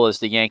role as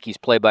the Yankees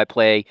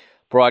play-by-play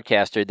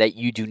broadcaster that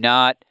you do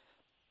not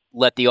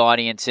let the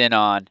audience in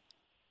on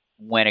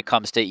when it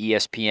comes to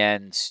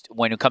ESPN's,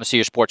 when it comes to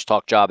your sports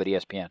talk job at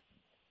ESPN?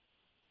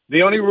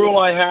 The only rule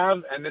I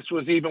have, and this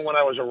was even when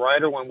I was a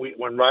writer,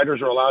 when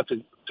writers are allowed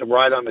to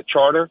ride on the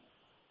charter,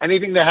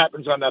 anything that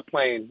happens on that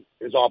plane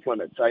is off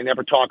limits. I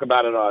never talk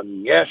about it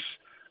on Yes.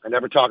 I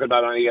never talk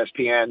about it on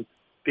ESPN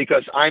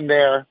because I'm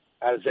there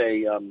as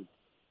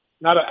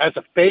as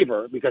a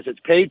favor because it's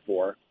paid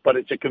for, but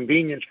it's a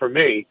convenience for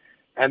me.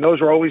 And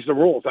those are always the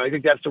rules. And I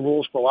think that's the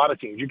rules for a lot of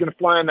teams. You're going to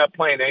fly on that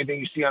plane.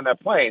 Anything you see on that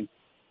plane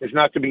is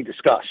not to be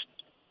discussed.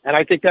 And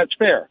I think that's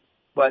fair.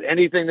 But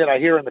anything that I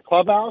hear in the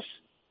clubhouse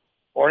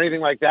or anything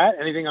like that,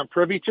 anything I'm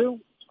privy to,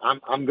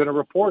 I'm going to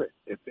report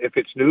it. If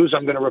it's news,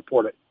 I'm going to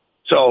report it.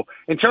 So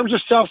in terms of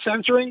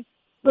self-censoring,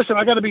 listen,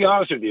 I got to be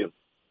honest with you.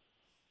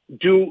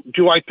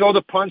 Do I throw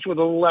the punch with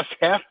a little less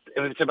heft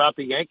if it's about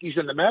the Yankees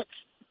and the Mets?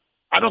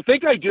 I don't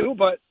think I do,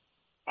 but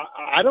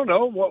I don't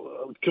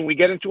know. Can we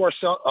get into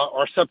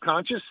our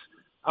subconscious?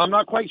 I'm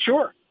not quite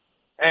sure.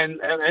 And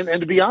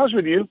to be honest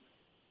with you,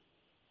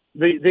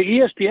 the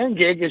ESPN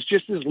gig is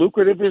just as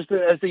lucrative as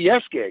the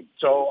Yes gig.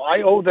 So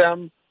I owe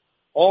them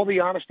all the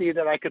honesty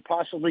that I could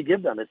possibly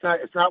give them.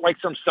 It's not like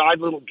some side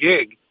little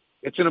gig.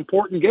 It's an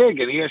important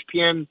gig, and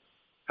ESPN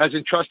has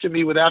entrusted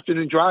me with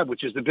Afternoon Drive,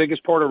 which is the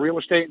biggest part of real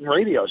estate and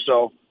radio.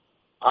 So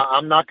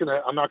I'm not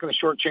gonna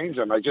shortchange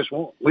them. I just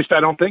won't. At least I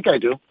don't think I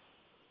do.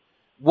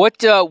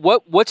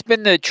 What's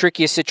been the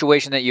trickiest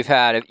situation that you've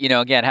had?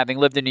 Again, having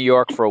lived in New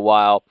York for a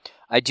while,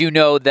 I do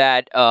know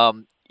that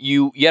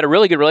you had a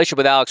really good relationship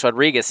with Alex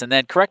Rodriguez, and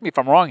then correct me if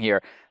I'm wrong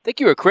here. I think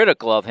you were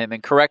critical of him,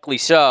 and correctly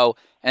so.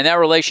 And that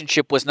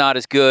relationship was not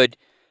as good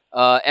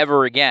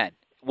ever again.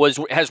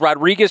 Has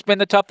Rodriguez been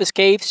the toughest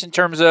case in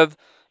terms of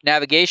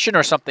navigation,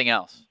 or something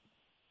else?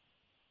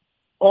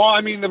 Well,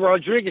 I mean, the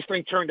Rodriguez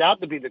thing turned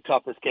out to be the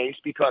toughest case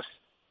because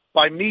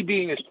by me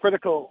being as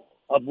critical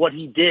of what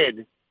he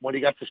did when he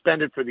got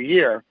suspended for the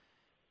year,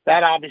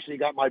 that obviously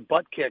got my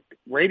butt kicked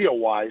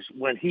radio-wise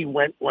when he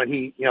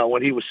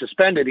was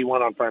suspended. He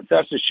went on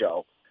Francesa's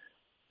show,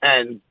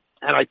 and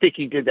I think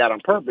he did that on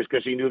purpose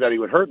because he knew that he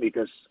would hurt me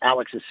because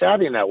Alex is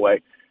savvy in that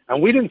way.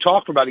 And we didn't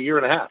talk for about a year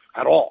and a half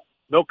at all.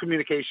 No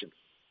communication.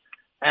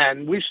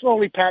 And we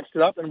slowly patched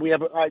it up, and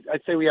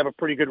I'd say we have a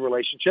pretty good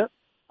relationship.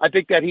 I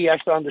think that he has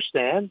to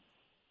understand,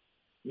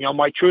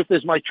 my truth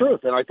is my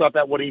truth. And I thought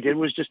that what he did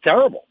was just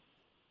terrible.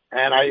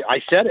 And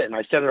I said it, and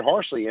I said it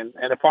harshly. And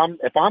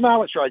if I'm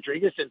Alex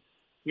Rodriguez and,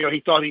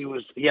 he thought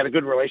he had a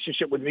good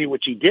relationship with me,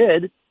 which he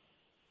did,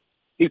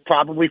 he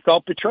probably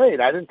felt betrayed.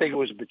 I didn't think it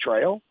was a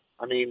betrayal.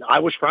 I mean, I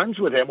was friends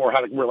with him or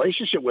had a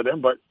relationship with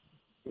him, but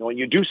when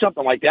you do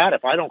something like that,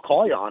 if I don't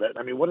call you on it,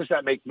 I mean, what does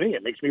that make me?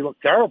 It makes me look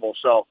terrible.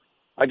 So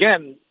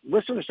again,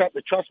 listeners have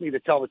to trust me to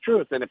tell the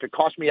truth. And if it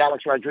cost me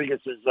Alex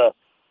Rodriguez's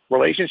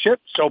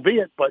relationship, so be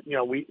it. But,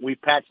 we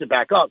patched it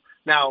back up.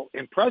 Now,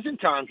 in present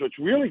times, what's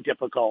really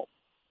difficult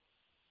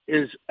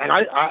is, and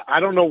I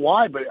don't know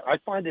why, but I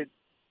find it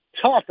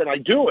tough, and I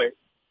do it,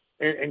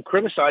 in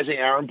criticizing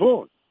Aaron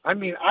Boone. I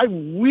mean, I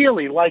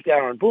really like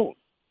Aaron Boone.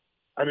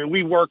 I mean,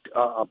 we worked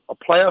a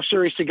playoff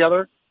series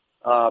together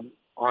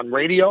on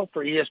radio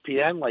for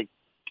ESPN like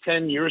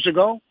 10 years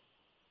ago.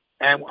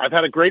 And I've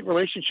had a great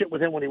relationship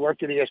with him when he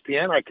worked at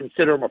ESPN. I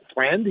consider him a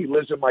friend. He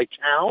lives in my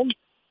town.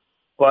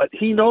 But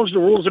he knows the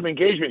rules of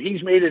engagement.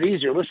 He's made it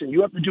easier. Listen,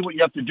 you have to do what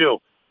you have to do.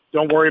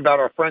 Don't worry about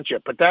our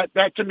friendship. But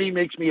that to me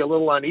makes me a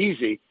little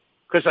uneasy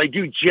because I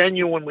do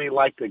genuinely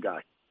like the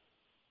guy.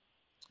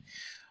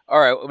 All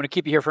right, I'm going to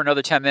keep you here for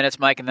another 10 minutes,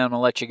 Mike, and then I'm going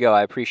to let you go.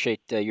 I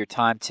appreciate your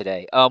time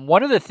today.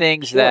 One of the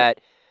things that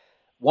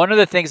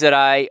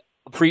I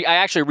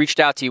actually reached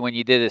out to you when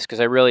you did this because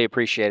I really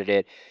appreciated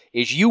it,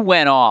 is you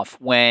went off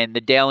when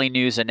the Daily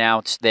News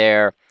announced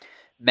their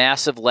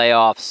massive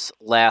layoffs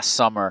last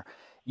summer.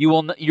 You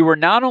were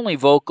not only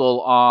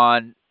vocal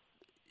on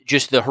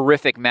just the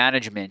horrific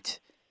management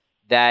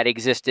that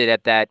existed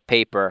at that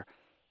paper,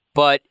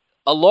 but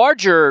a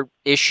larger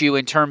issue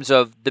in terms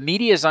of the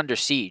media is under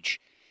siege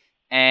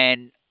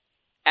and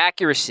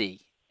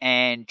accuracy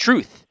and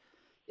truth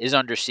is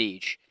under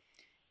siege.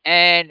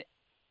 And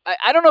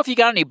I don't know if you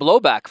got any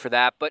blowback for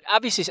that, but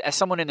obviously as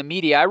someone in the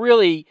media, I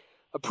really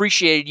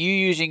appreciated you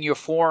using your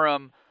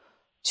forum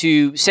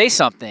to say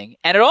something.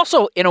 And it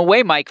also, in a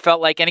way, Mike,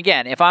 felt like, and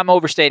again, if I'm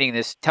overstating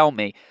this, tell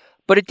me,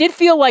 but it did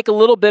feel like a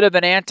little bit of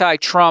an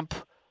anti-Trump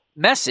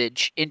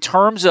message in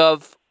terms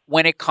of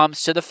when it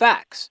comes to the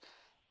facts.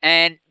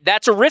 And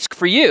that's a risk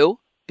for you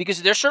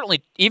because there's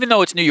certainly, even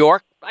though it's New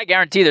York, I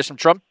guarantee there's some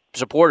Trump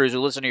supporters who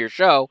listen to your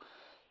show.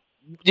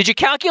 Did you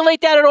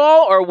calculate that at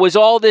all? Or was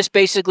all this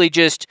basically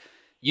just,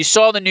 you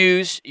saw the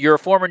news, you're a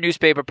former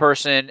newspaper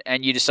person,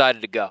 and you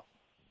decided to go?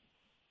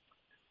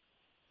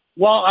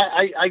 Well,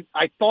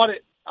 I thought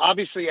it,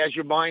 obviously, as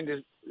your mind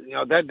is,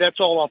 that's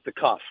all off the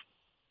cuff.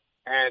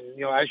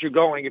 And, as you're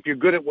going, if you're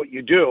good at what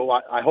you do,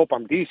 I hope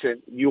I'm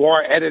decent, you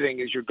are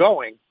editing as you're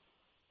going.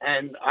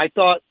 And I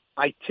thought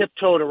I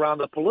tiptoed around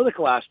the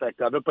political aspect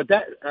of it. But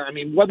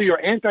whether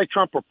you're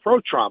anti-Trump or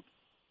pro-Trump,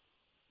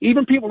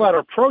 even people that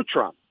are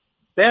pro-Trump,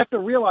 they have to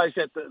realize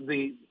that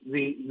the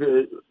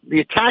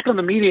attack on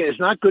the media is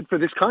not good for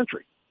this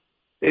country.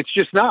 It's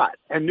just not.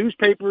 And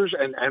newspapers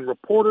and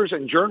reporters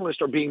and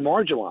journalists are being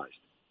marginalized.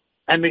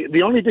 And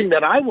the only thing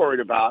that I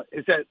worried about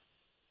is that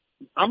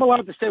I'm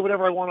allowed to say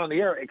whatever I want on the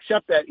air,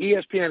 except that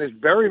ESPN is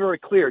very, very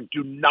clear.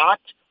 Do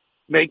not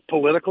make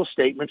political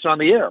statements on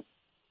the air.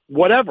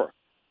 Whatever.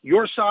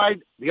 Your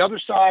side, the other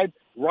side,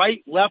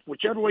 right, left,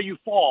 whichever way you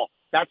fall,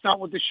 that's not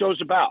what the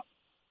show's about.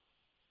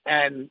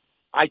 And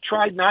I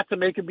tried not to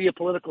make it be a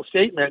political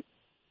statement,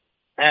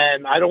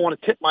 and I don't want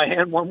to tip my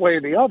hand one way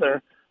or the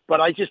other,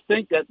 but I just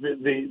think that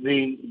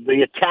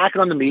the attack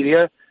on the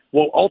media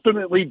will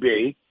ultimately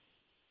be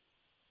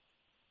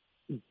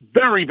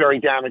very, very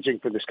damaging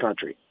for this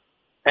country.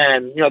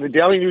 And, the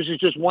Daily News is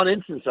just one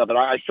instance of it.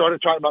 I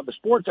started talking about the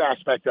sports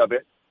aspect of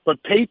it,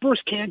 but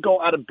papers can't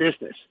go out of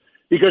business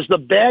because the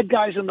bad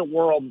guys in the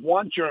world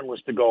want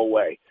journalists to go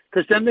away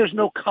because then there's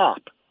no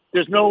cop.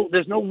 There's no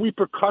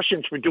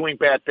repercussions for doing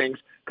bad things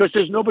because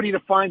there's nobody to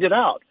find it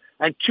out.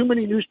 And too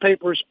many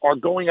newspapers are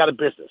going out of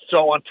business.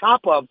 So on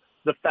top of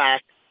the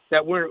fact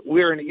that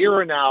we're in an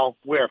era now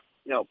where,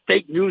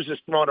 fake news is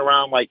thrown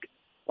around like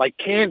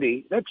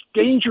candy, that's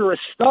dangerous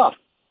stuff.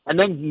 And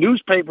then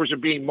newspapers are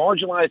being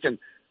marginalized and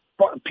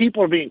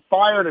people are being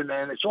fired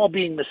and it's all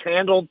being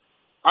mishandled.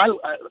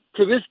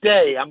 To this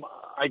day,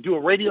 I do a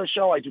radio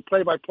show. I do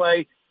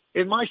play-by-play.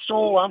 In my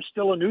soul, I'm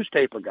still a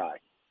newspaper guy.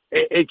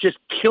 It just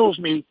kills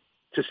me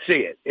to see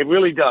it. It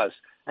really does.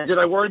 And did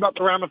I worry about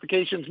the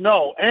ramifications?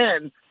 No.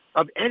 And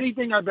of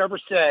anything I've ever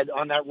said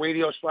on that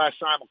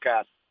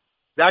radio/simulcast,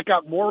 that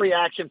got more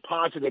reaction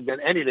positive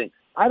than anything.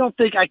 I don't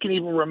think I can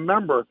even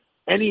remember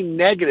any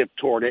negative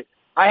toward it.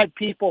 I had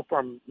people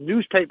from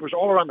newspapers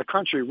all around the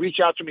country reach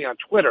out to me on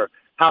Twitter,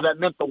 how that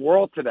meant the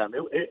world to them.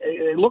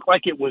 It looked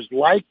like it was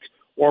liked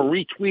or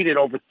retweeted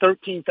over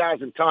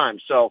 13,000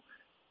 times. So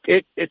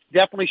it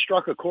definitely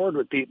struck a chord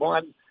with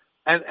people.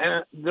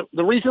 And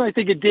the reason I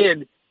think it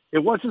did, it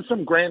wasn't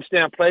some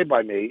grandstand play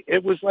by me.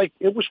 It was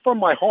from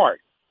my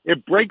heart.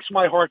 It breaks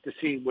my heart to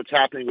see what's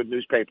happening with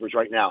newspapers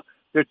right now.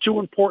 They're too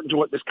important to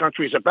what this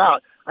country is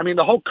about.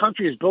 The whole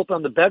country is built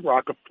on the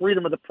bedrock of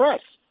freedom of the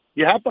press.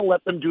 You have to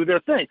let them do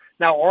their thing.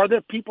 Now, are there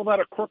people that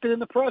are crooked in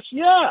the press?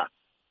 Yeah.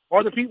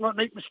 Are there people that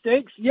make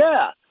mistakes?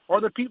 Yeah. Are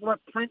there people that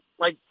print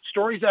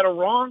stories that are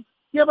wrong?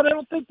 Yeah, but I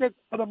don't think that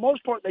for the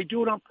most part they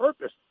do it on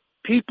purpose.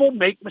 People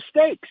make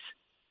mistakes.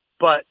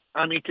 But,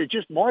 to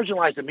just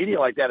marginalize the media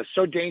like that is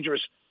so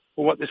dangerous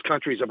for what this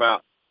country is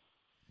about.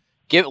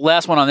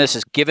 Last one on this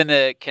is, given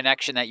the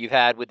connection that you've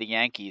had with the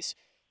Yankees,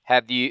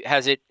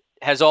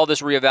 has all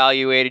this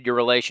reevaluated your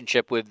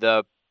relationship with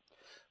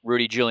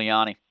Rudy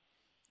Giuliani,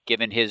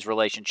 given his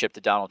relationship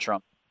to Donald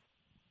Trump?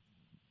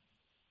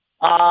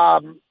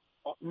 The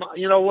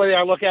way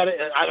I look at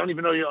it, I don't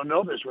even know you don't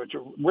know this,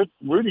 Richard.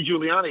 Rudy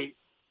Giuliani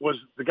was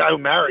the guy who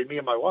married me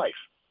and my wife.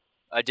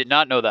 I did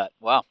not know that.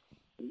 Wow.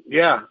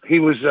 Yeah, he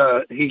was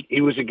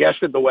he was a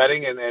guest at the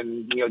wedding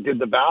and did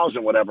the vows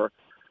and whatever.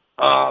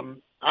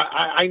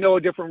 I know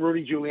a different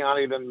Rudy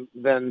Giuliani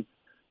than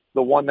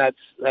the one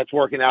that's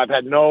working out.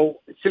 I've had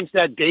since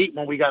that date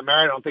when we got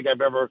married, I don't think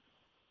I've ever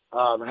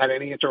had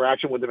any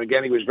interaction with him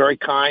again. He was very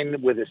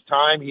kind with his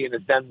time. He and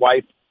his then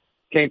wife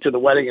came to the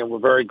wedding and were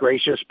very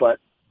gracious. But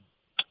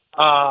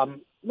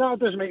no, it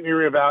doesn't make me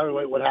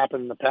reevaluate what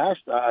happened in the past.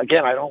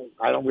 Again, I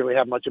don't really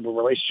have much of a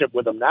relationship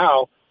with him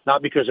now,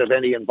 not because of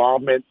any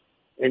involvement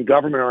in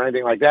government or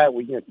anything like that.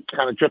 We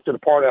kind of drifted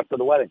apart after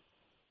the wedding.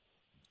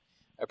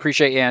 I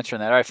appreciate you answering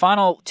that. All right,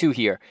 final two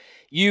here.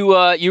 You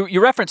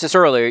referenced this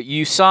earlier.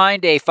 You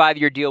signed a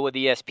 5-year deal with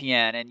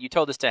ESPN, and you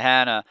told this to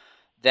Hannah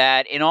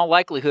that in all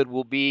likelihood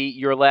will be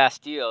your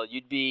last deal.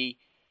 You'd be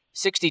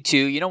 62.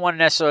 You don't want to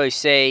necessarily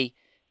say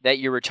that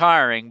you're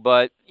retiring,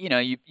 but you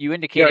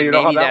indicated you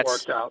know maybe how that that's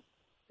works out.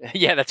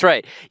 Yeah, that's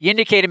right. You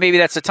indicated maybe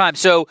that's the time.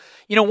 So,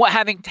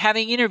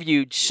 having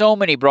interviewed so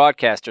many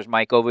broadcasters,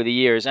 Mike, over the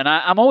years, and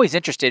I'm always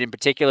interested in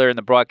particular in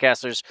the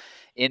broadcasters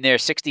in their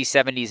 60s,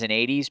 70s, and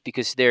 80s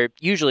because they're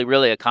usually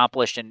really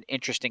accomplished and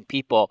interesting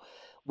people.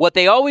 What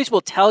they always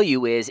will tell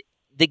you is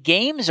the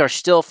games are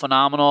still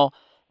phenomenal.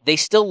 They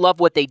still love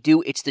what they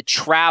do. It's the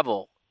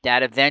travel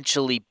that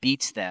eventually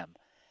beats them.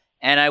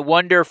 And I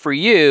wonder for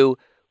you,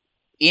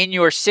 in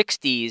your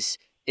 60s,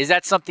 is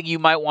that something you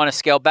might want to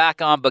scale back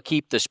on but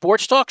keep the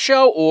sports talk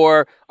show?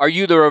 Or are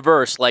you the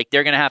reverse? Like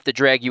they're going to have to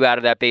drag you out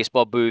of that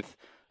baseball booth,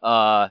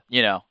 at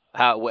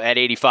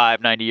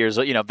 85, 90 years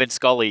old, Vince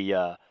Scully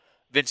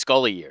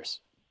years.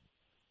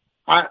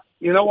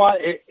 You know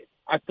what?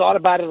 I thought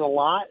about it a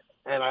lot,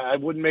 and I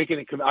wouldn't make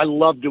any. I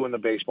love doing the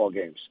baseball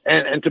games,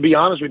 and to be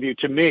honest with you,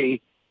 to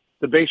me,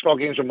 the baseball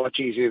games are much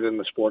easier than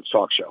the sports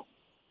talk show,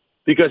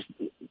 because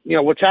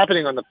what's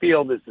happening on the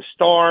field is the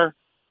star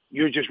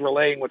you're just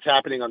relaying what's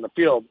happening on the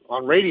field.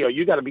 On radio,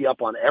 you got to be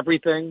up on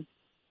everything.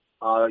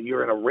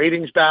 You're in a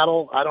ratings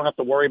battle. I don't have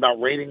to worry about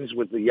ratings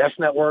with the Yes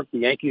Network. The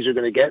Yankees are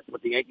going to get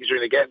what the Yankees are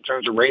going to get in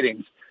terms of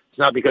ratings. It's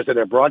not because of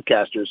their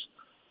broadcasters.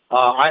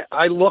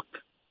 I look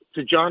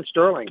to John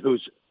Sterling, he's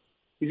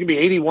going to be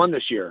 81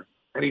 this year,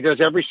 and he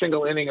does every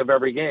single inning of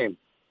every game.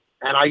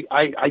 And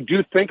I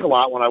do think a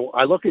lot when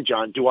I look at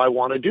John, do I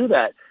want to do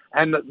that?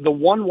 And the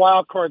one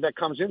wild card that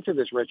comes into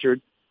this, Richard,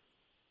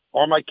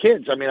 are my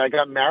kids. I mean, I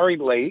got married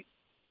late.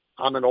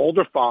 I'm an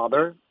older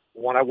father.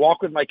 When I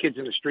walk with my kids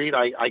in the street,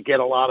 I get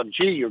a lot of,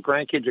 gee, your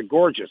grandkids are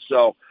gorgeous.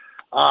 So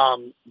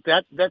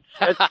that's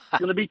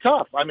going to be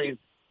tough. I mean,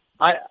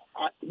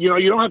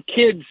 you don't have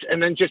kids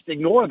and then just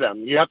ignore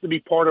them. You have to be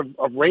part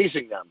of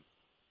raising them.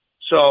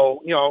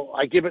 So,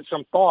 I give it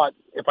some thought.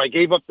 If I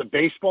gave up the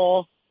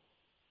baseball,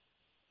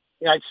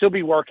 I'd still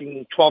be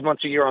working 12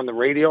 months a year on the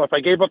radio. If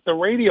I gave up the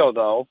radio,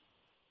 though,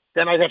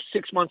 then I'd have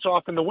 6 months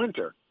off in the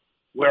winter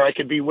where I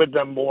could be with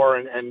them more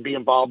and be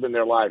involved in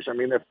their lives. I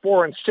mean, they're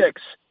 4 and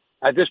 6.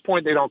 At this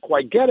point, they don't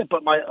quite get it,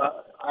 but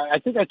I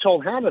think I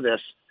told Hannah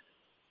this.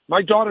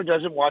 My daughter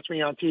doesn't watch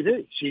me on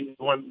TV.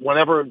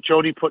 Whenever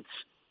Jody puts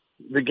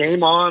the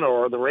game on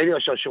or the radio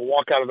show, she'll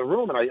walk out of the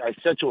room, and I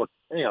said to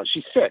her,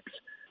 she's 6.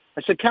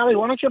 I said, Callie,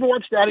 why don't you ever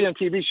watch Daddy on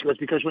TV? She goes,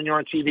 because when you're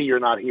on TV,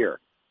 you're not here.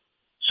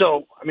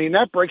 So, I mean,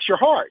 that breaks your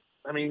heart.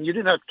 I mean, you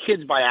didn't have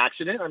kids by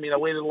accident. I mean, I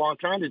waited a long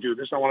time to do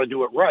this. I want to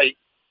do it right.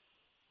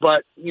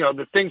 But,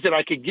 the things that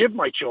I could give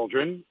my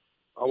children,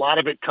 a lot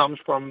of it comes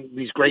from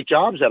these great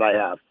jobs that I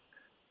have.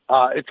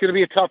 It's going to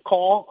be a tough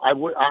call. I'm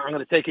going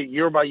to take it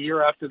year by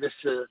year after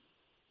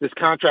this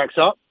contract's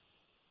up.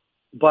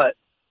 But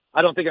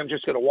I don't think I'm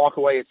just going to walk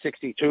away at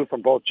 62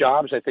 from both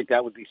jobs. I think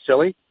that would be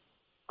silly.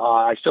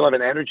 I still have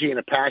an energy and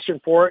a passion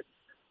for it.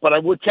 But I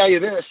would tell you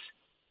this,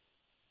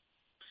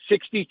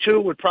 62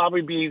 would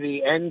probably be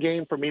the end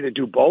game for me to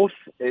do both,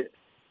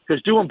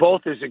 because doing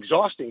both is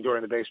exhausting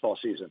during the baseball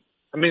season.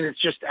 I mean, it's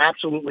just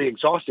absolutely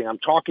exhausting. I'm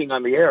talking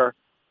on the air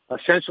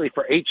essentially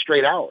for 8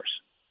 straight hours.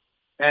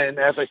 And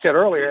as I said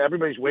earlier,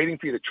 everybody's waiting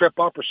for you to trip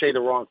up or say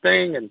the wrong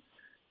thing. And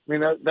I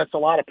mean, that's a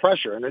lot of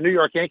pressure. And the New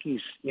York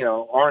Yankees,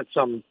 aren't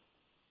some,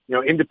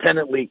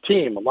 independent league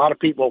team. A lot of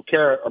people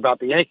care about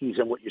the Yankees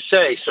and what you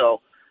say. So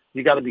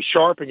you got to be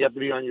sharp and you have to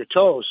be on your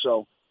toes.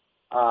 So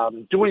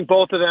doing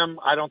both of them,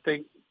 I don't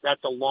think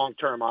that's a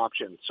long-term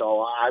option.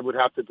 So I would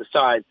have to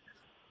decide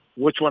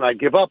which one I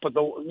give up. But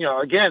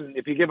again,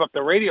 if you give up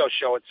the radio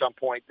show at some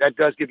point, that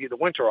does give you the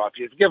winter off.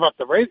 If you give up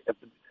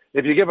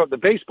if you give up the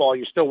baseball,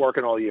 you're still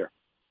working all year.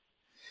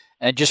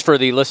 And just for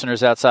the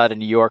listeners outside of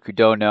New York who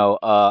don't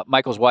know,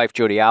 Michael's wife,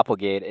 Jody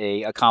Applegate,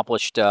 a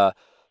accomplished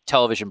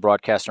television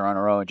broadcaster on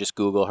her own, just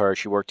Google her.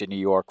 She worked in New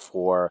York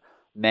for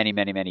many,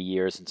 many, many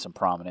years in some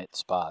prominent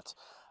spots.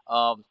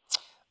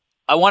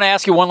 I want to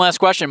ask you one last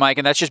question, Mike,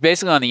 and that's just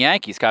basically on the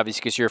Yankees,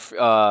 obviously, because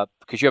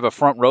you have a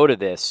front row to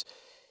this.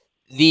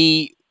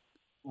 The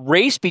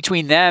race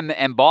between them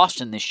and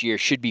Boston this year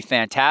should be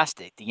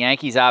fantastic. The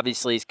Yankees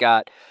obviously has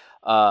got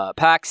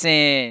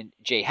Paxton,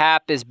 J.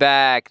 Happ is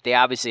back. They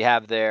obviously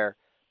have their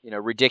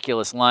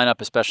ridiculous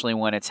lineup, especially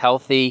when it's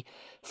healthy.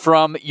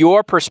 From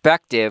your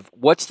perspective,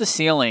 what's the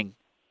ceiling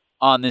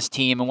on this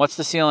team, and what's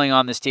the ceiling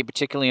on this team,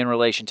 particularly in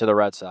relation to the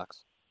Red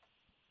Sox?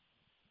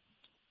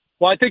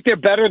 Well, I think they're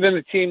better than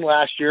the team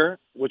last year,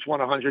 which won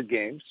 100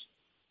 games.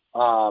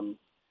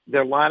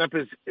 Their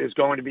lineup is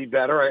going to be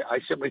better.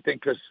 I simply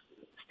think because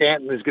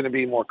Stanton is going to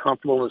be more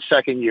comfortable in the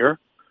second year.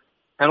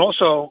 And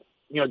also,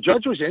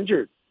 Judge was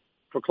injured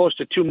for close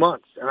to 2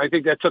 months, and I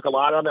think that took a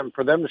lot out of them.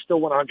 For them to still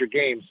win 100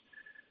 games,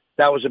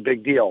 that was a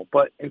big deal.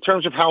 But in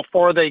terms of how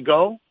far they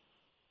go,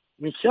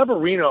 I mean,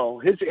 Severino,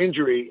 his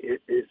injury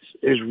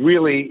is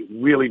really,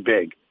 really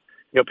big.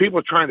 People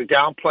are trying to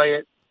downplay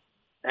it.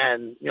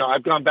 And,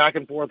 I've gone back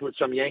and forth with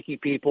some Yankee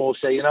people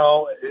say,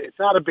 it's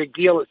not a big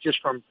deal. It's just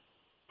from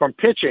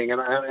pitching.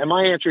 And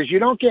my answer is you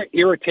don't get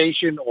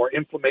irritation or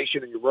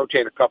inflammation in your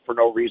rotator cuff for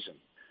no reason.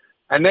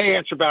 And they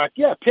answer back,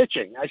 yeah,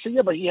 pitching. I said,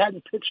 yeah, but he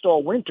hadn't pitched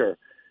all winter.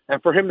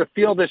 And for him to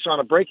feel this on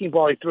a breaking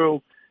ball he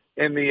threw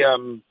in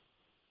the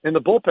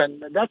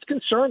bullpen, that's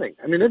concerning.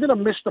 I mean, they're going to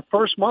miss the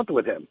first month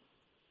with him.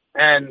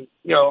 And,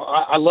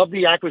 I love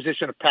the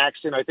acquisition of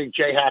Paxton. I think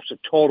J. Happ's a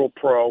total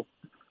pro.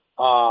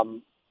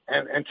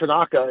 And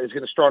Tanaka is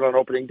going to start on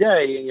opening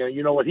day, and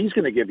you know what he's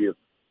going to give you.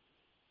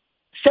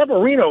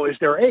 Severino is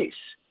their ace.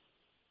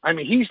 I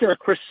mean, he's their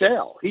Chris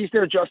Sale. He's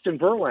their Justin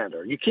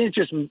Verlander. You can't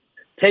just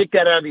take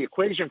that out of the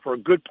equation for a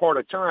good part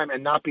of time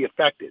and not be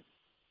affected.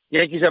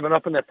 Yankees have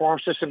enough in their farm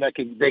system that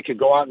they could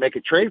go out and make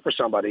a trade for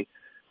somebody,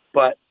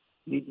 but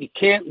you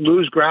can't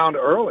lose ground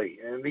early.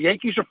 And the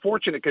Yankees are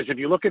fortunate because if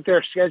you look at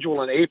their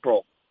schedule in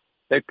April,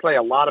 they play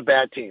a lot of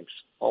bad teams,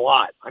 a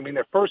lot. I mean,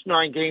 their first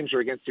 9 games are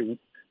against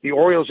the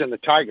Orioles and the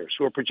Tigers,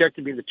 who are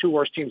projected to be the 2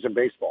 worst teams in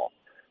baseball.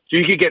 So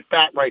you could get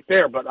fat right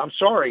there. But I'm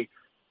sorry,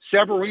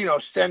 Severino,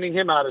 sending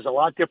him out is a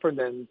lot different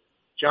than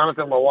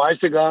Jonathan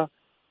Loaizaga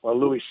or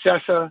Luis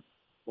Cessa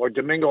or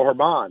Domingo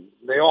Germán.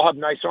 They all have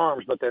nice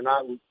arms, but they're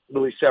not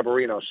Luis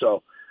Severino.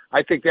 So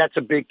I think that's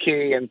a big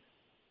key. And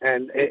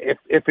And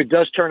if it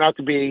does turn out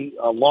to be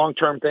a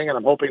long-term thing, and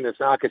I'm hoping it's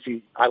not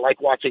because I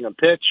like watching him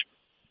pitch,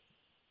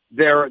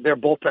 their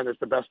bullpen is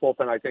the best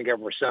bullpen I think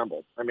ever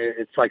assembled. I mean,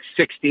 it's like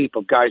 6 deep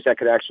of guys that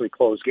could actually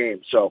close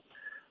games. So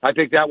I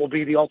think that will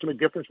be the ultimate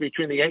difference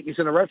between the Yankees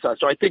and the Red Sox.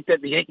 So I think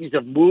that the Yankees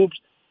have moved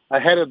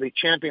ahead of the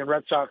champion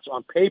Red Sox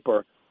on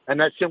paper, and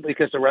that's simply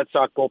because the Red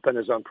Sox bullpen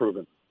is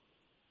unproven.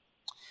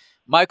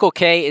 Michael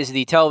Kay is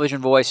the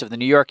television voice of the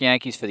New York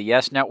Yankees for the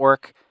Yes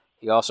Network.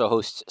 He also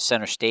hosts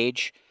Center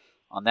Stage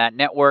on that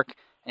network.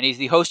 And he's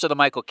the host of the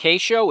Michael Kay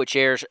Show, which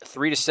airs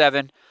 3 to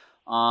 7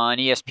 on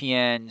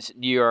ESPN's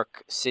New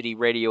York City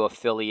radio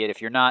affiliate.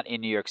 If you're not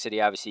in New York City,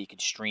 obviously you can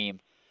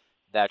stream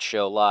that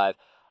show live.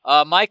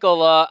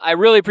 Michael, I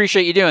really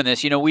appreciate you doing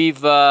this. You know, we've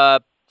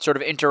sort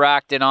of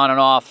interacted on and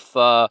off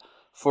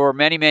for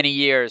many, many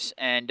years,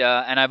 and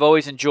I've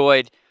always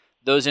enjoyed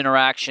those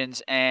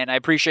interactions, and I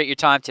appreciate your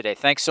time today.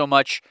 Thanks so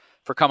much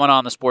for coming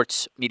on the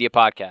Sports Media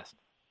Podcast.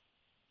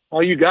 Oh,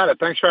 you got it.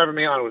 Thanks for having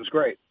me on. It was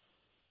great.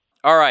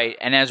 All right,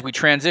 and as we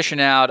transition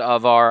out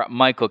of our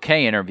Michael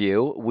Kay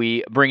interview,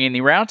 we bring in the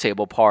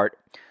roundtable part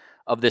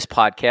of this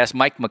podcast.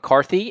 Mike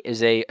McCarthy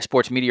is a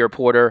sports media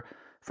reporter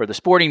for the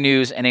Sporting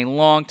News and a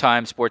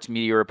longtime sports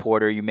media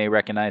reporter. You may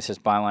recognize his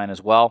byline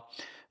as well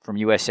from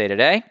USA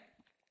Today.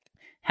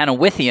 Hannah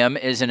Withiam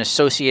is an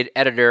associate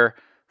editor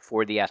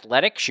for The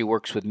Athletic. She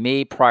works with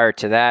me. Prior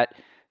to that,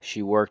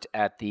 she worked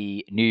at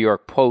the New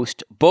York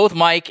Post. Both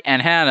Mike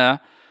and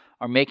Hannah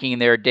are making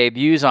their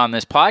debuts on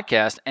this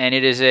podcast, and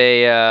it is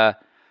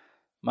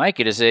Mike,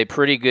 it is a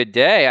pretty good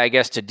day, I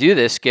guess, to do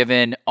this,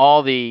 given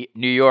all the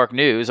New York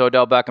news.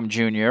 Odell Beckham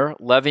Jr.,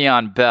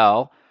 Le'Veon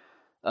Bell,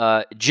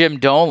 Jim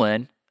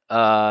Dolan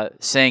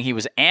saying he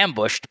was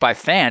ambushed by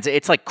fans.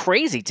 It's like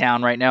crazy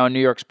town right now in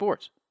New York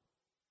sports.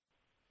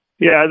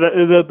 Yeah,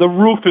 the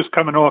roof is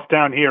coming off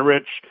down here,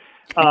 Rich.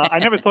 I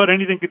never thought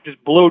anything could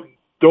just blow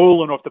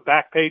Dolan off the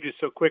back pages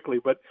so quickly,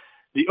 but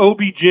the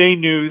OBJ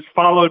news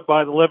followed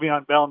by the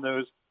Le'Veon Bell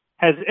news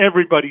has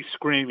everybody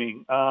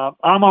screaming.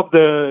 I'm of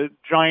the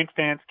Giant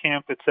fans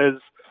camp that says,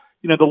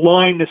 you know, the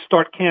line to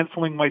start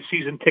canceling my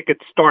season ticket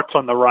starts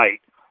on the right.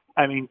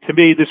 I mean, to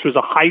me, this was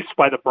a heist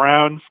by the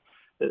Browns.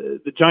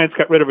 The Giants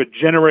got rid of a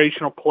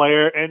generational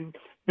player and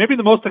maybe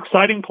the most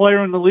exciting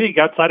player in the league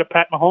outside of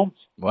Pat Mahomes.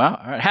 Wow.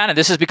 All right. Hannah,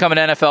 this has become an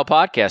NFL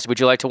podcast. Would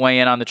you like to weigh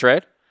in on the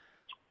trade?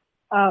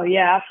 Oh,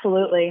 yeah,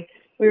 absolutely.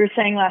 We were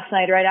saying last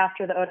night, right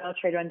after the Odell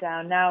trade went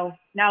down, now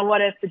what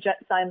if the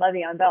Jets signed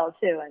Le'Veon Bell,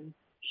 too? And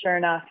sure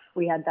enough,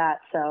 we had that.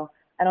 So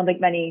I don't think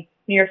many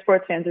New York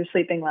sports fans were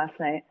sleeping last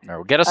night.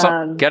 Right, get us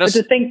some. But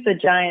to think the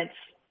Giants,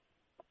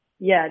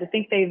 to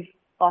think they've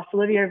lost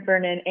Olivier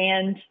Vernon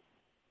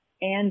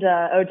and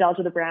Odell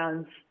to the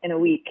Browns in a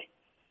week,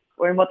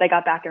 or in what they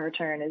got back in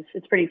return,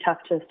 it's pretty tough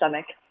to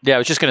stomach. Yeah, I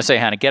was just going to say,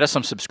 Hannah, get us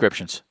some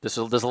subscriptions. There's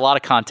a lot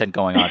of content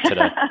going on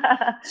today.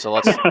 So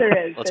let's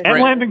bring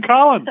and Landon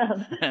Collins.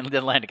 And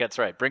then Landon, that's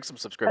right. Bring some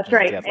subscriptions. That's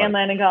right, and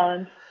Landon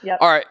Collins. Yep.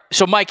 All right.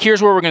 So, Mike,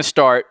 here's where we're going to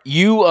start.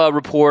 You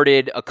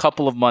reported a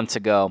couple of months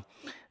ago,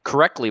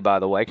 correctly, by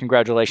the way,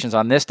 congratulations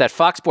on this, that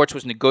Fox Sports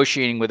was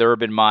negotiating with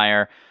Urban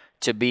Meyer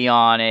to be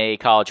on a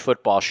college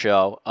football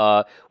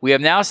show. We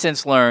have now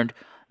since learned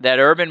that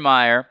Urban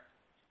Meyer,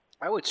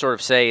 I would sort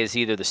of say, is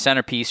either the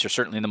centerpiece or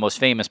certainly the most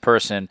famous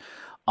person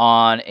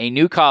on a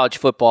new college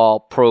football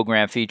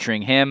program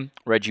featuring him,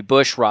 Reggie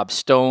Bush, Rob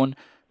Stone,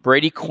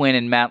 Brady Quinn,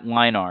 and Matt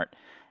Leinart.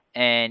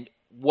 And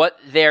what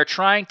they're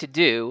trying to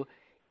do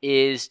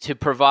is to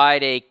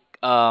provide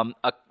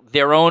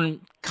their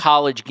own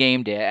college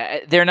game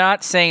day. They're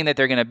not saying that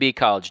they're going to be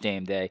college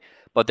game day,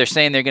 but they're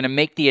saying they're going to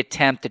make the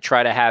attempt to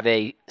try to have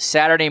a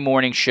Saturday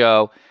morning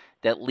show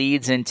that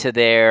leads into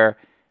their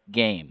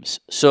games.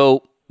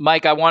 So,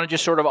 Mike, I want to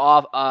just sort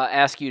of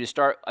ask you to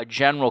start a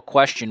general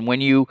question.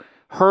 When you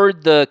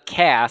heard the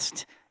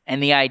cast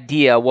and the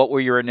idea, what were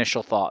your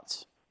initial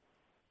thoughts?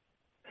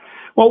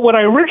 Well, what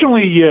I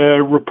originally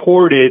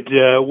reported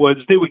was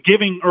they were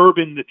giving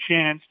Urban the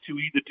chance to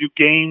either do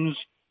games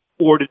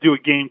or to do a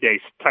game day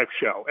type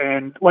show.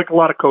 And like a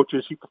lot of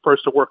coaches, he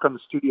prefers to work on the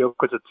studio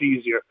because it's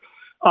easier.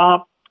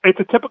 It's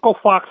a typical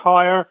Fox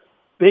hire,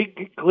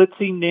 big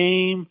glitzy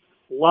name,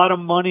 a lot of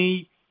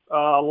money,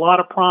 a lot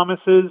of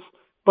promises.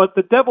 But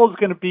the devil's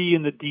going to be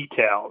in the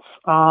details.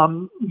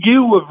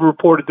 You have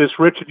reported this,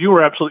 Rich, and you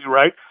were absolutely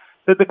right,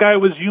 that the guy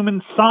was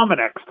human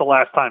Sominex the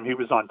last time he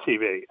was on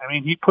TV. I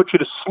mean, he put you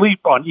to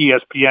sleep on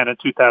ESPN in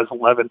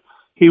 2011.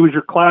 He was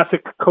your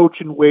classic coach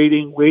in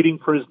waiting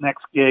for his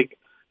next gig,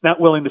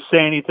 not willing to say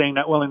anything,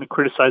 not willing to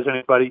criticize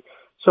anybody.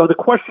 So the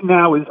question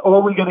now is,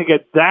 are we going to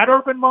get that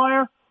Urban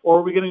Meyer, or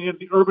are we going to get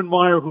the Urban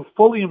Meyer who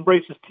fully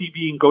embraces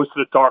TV and goes to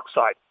the dark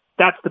side?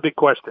 That's the big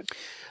question.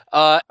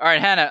 All right,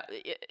 Hannah,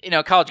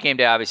 College Game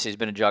Day obviously has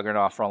been a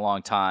juggernaut for a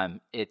long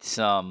time. It's,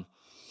 I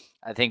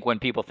think when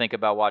people think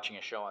about watching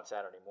a show on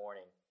Saturday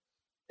morning,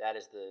 that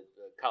is the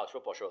college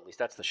football show, at least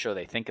that's the show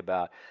they think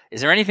about.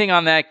 Is there anything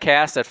on that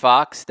cast at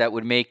Fox that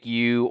would make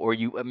you, or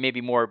you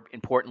maybe more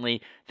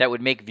importantly, that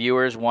would make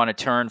viewers want to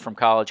turn from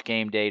College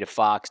Game Day to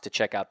Fox to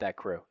check out that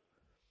crew?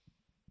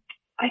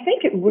 I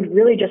think it would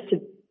really just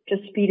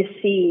be to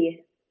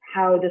see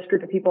how this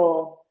group of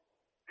people,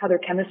 how their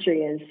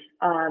chemistry is.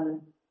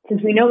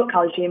 Since we know what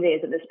College Game Day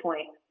is at this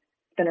point,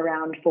 it's been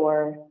around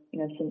for,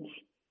 since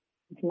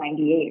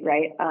 98,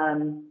 right?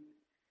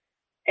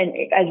 And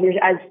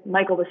as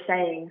Michael was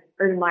saying,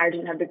 Urban Meyer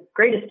didn't have the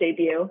greatest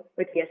debut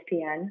with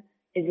ESPN.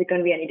 Is it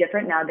going to be any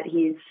different now that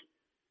he's,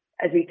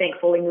 as we think,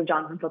 fully moved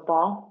on from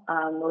football?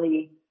 Will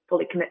he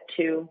fully commit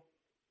to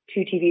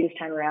TV this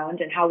time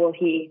around? And how will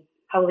he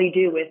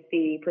do with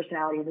the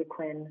personalities of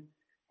Quinn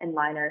and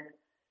Leinart?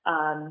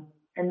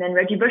 And then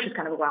Reggie Bush is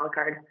kind of a wild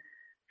card.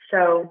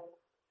 So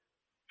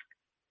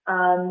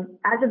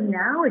as of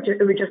now, it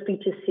would just be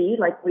to see,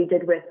 like we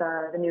did with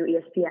the new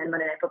ESPN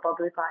Monday Night Football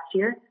booth last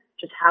year,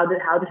 just how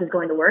this is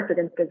going to work.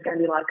 There's going to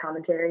be a lot of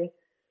commentary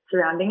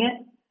surrounding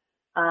it,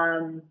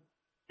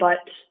 but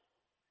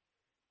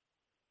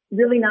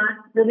really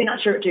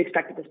not sure what to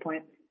expect at this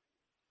point.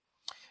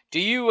 Do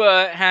you,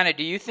 Hannah?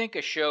 Do you think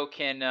a show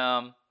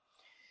can?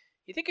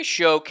 You think a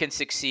show can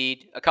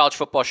succeed? A college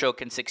football show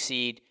can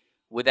succeed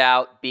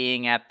without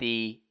being at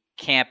the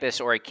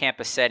campus or a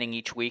campus setting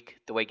each week,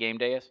 the way Game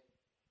Day is?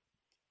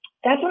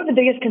 That's one of the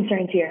biggest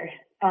concerns here.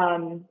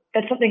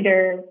 That's something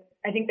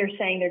I think they're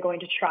saying they're going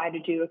to try to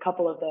do a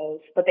couple of those,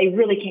 but they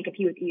really can't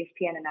compete with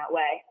ESPN in that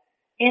way.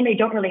 And they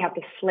don't really have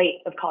the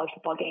slate of college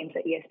football games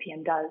that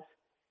ESPN does,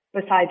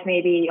 besides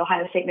maybe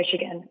Ohio State,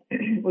 Michigan,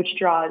 which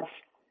draws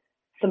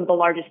some of the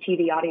largest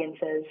TV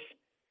audiences.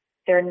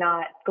 They're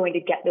not going to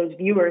get those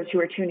viewers who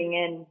are tuning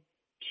in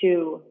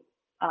to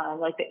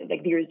like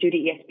viewers do to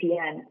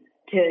ESPN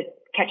to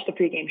catch the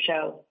pregame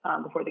show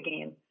before the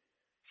game.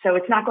 So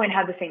it's not going to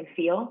have the same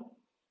feel.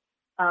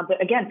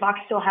 But again, Fox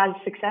still has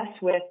success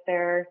with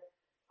their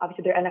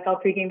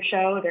NFL pregame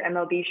show, their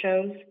MLB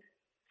shows.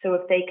 So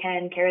if they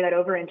can carry that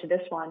over into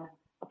this one,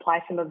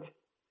 apply some of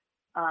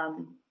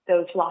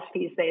those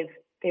philosophies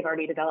they've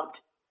already developed,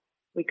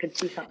 we could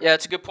see something. Yeah,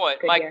 it's a good point.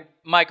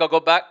 Mike, I'll go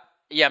back.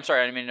 Yeah, I'm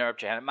sorry, I didn't mean to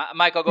interrupt you, Hannah.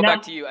 Mike, I'll go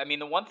back to you. I mean,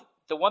 the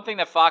one thing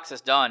that Fox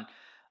has done,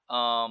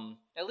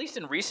 at least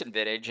in recent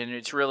vintage, and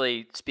it's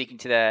really speaking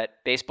to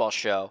that baseball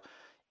show,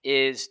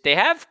 is they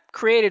have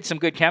created some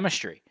good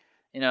chemistry.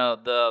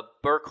 The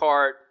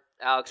Burkhart,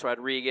 Alex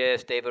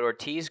Rodriguez, David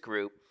Ortiz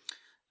group,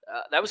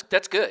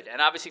 that's good.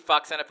 And obviously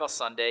Fox NFL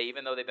Sunday,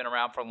 even though they've been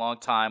around for a long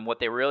time, what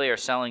they really are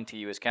selling to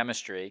you is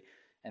chemistry,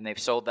 and they've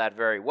sold that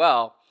very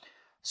well.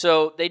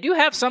 So they do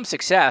have some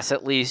success,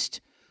 at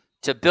least,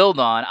 to build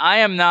on. I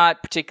am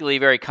not particularly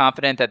very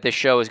confident that this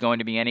show is going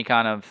to be any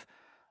kind of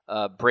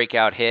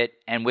breakout hit.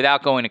 And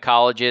without going to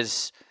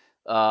colleges,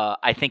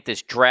 I think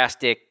this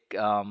drastic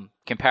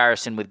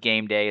comparison with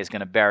Game Day is going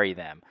to bury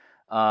them.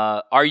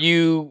 Are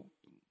you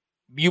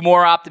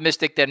more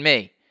optimistic than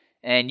me?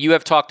 And you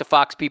have talked to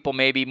Fox people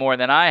maybe more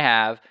than I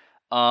have.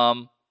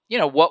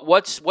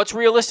 What's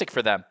realistic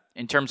for them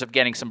in terms of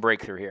getting some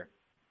breakthrough here?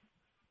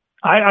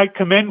 I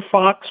commend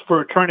Fox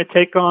for trying to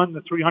take on the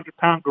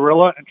 300-pound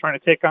gorilla and trying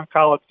to take on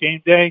College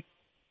Game Day.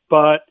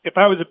 But if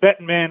I was a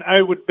betting man,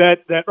 I would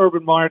bet that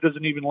Urban Meyer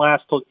doesn't even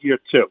last till year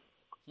 2.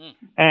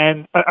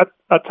 And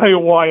I'll tell you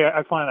why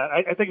I find that.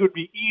 I think it would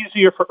be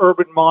easier for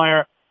Urban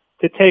Meyer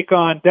to take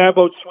on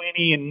Dabo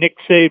Swinney and Nick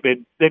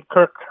Saban than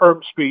Kirk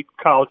Herbstreit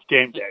College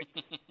Game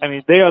Day. I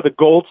mean, they are the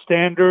gold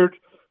standard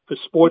for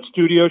sports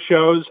studio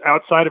shows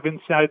outside of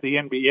inside the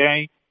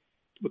NBA.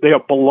 They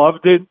are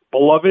beloved.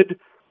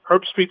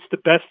 Herbstreit's the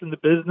best in the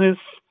business.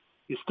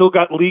 You still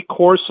got Lee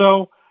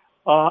Corso.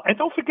 And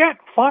don't forget,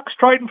 Fox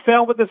tried and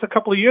failed with this a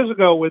couple of years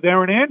ago with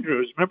Aaron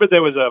Andrews. Remember,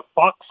 there was a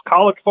Fox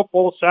College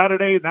Football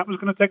Saturday, and that was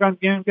going to take on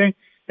Game Day.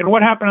 And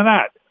what happened to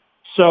that?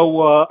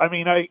 So,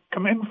 I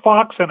commend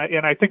Fox, and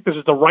I think this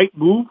is the right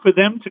move for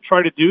them to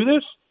try to do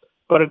this.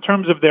 But in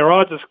terms of their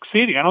odds of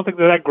succeeding, I don't think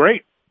they're that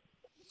great.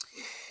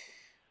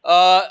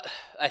 I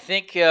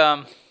think,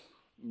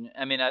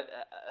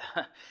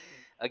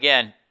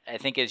 again, I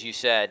think as you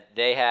said,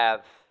 they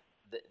have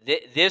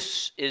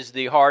this is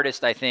the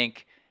hardest, I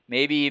think,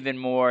 maybe even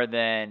more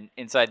than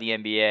inside the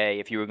NBA.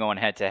 If you were going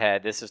head to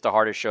head, this is the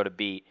hardest show to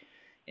beat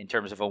in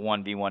terms of a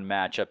 1v1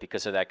 matchup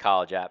because of that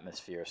college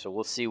atmosphere. So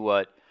we'll see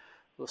what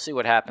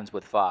happens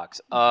with Fox.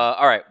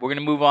 All right, we're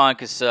gonna move on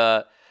because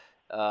I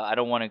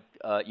don't want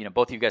to.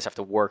 Both of you guys have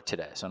to work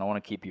today, so I don't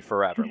want to keep you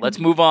forever. Let's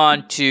move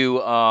on to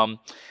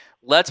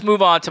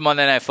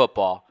Monday Night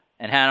Football.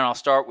 And Hannah, I'll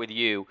start with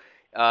you.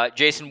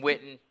 Jason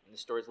Witten, the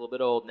story's a little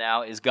bit old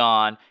now, is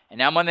gone. And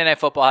now Monday Night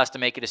Football has to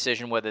make a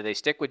decision whether they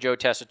stick with Joe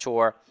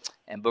Tessitore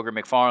and Booger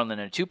McFarland in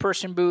a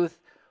 2-person booth,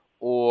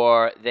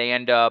 or they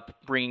end up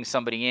bringing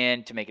somebody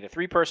in to make it a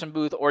 3-person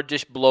booth, or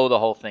just blow the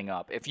whole thing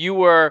up. If you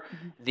were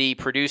the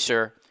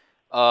producer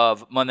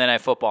of Monday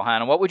Night Football,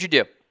 Hannah, what would you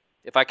do?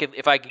 If I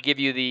could give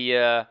you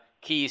the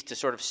keys to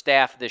sort of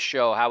staff this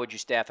show, how would you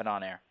staff it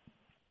on air?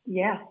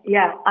 Yeah.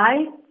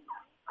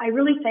 I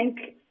really think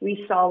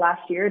we saw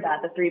last year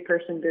that the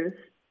 3-person booth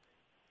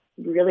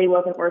really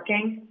wasn't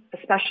working,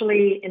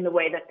 especially in the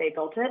way that they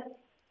built it,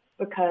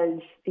 because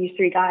these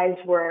 3 guys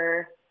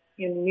were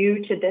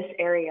new to this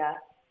area.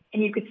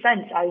 And you could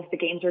sense as the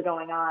games were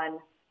going on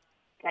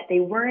that they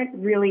weren't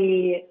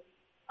really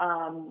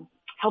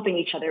helping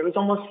each other. It was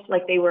almost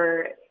like they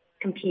were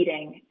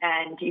competing,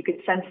 and you could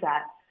sense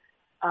that,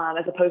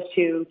 as opposed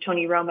to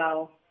Tony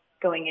Romo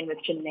going in with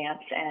Jim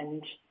Nantz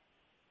and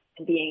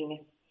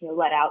being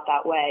let out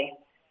that way.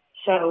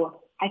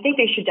 So I think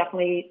they should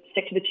definitely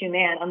stick to the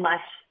 2-man,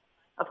 unless,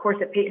 of course,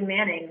 if Peyton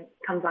Manning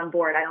comes on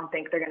board, I don't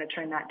think they're going to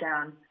turn that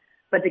down.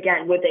 But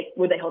again, would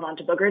they hold on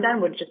to Booger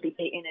then? Would it just be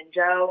Peyton and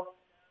Joe?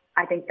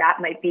 I think that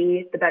might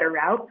be the better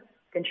route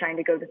than trying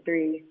to go the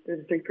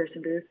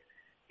 3-person booth.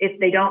 If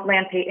they don't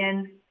land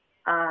Peyton,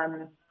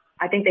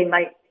 I think they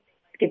might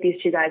give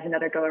these two guys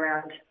another go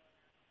around.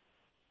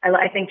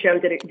 I think Joe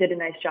did a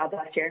nice job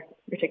last year,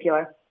 in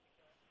particular.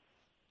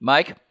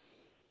 Mike?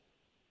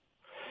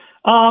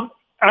 I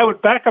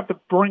would back up the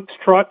Brinks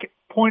truck,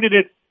 point it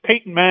at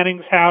Peyton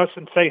Manning's house,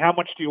 and say, how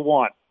much do you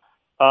want?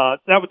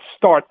 That would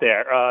start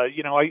there.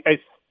 I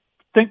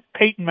think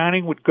Peyton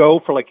Manning would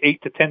go for like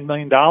 $8 to $10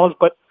 million,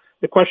 but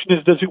the question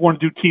is, does he want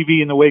to do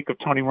TV in the wake of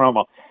Tony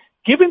Romo?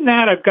 Given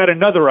that, I've got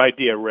another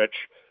idea, Rich.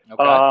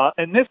 Okay.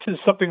 And this is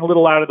something a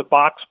little out of the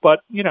box,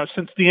 but,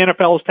 since the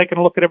NFL has taken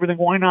a look at everything,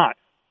 why not?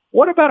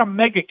 What about a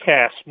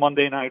megacast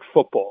Monday Night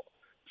Football,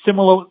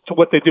 similar to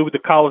what they do with the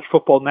College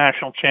Football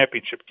National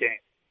Championship game?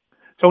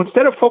 So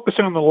instead of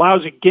focusing on the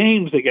lousy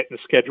games they get in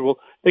the schedule,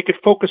 they could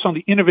focus on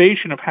the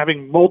innovation of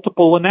having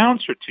multiple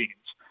announcer teams.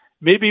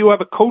 Maybe you have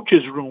a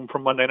coach's room for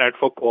Monday Night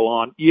Football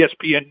on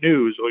ESPN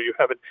News, or you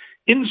have an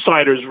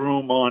insider's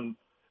room on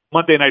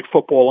Monday Night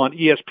Football on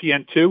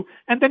ESPN2,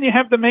 and then you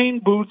have the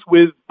main booth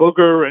with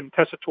Booger and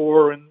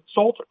Tessitore and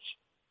Salters.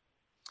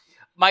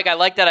 Mike, I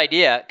like that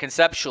idea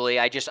conceptually.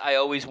 I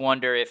always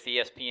wonder if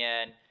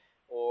ESPN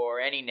or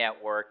any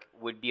network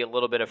would be a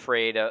little bit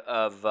afraid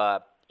of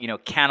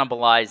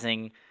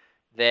cannibalizing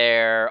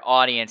their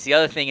audience. The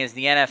other thing is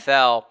the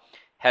NFL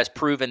has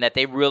proven that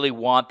they really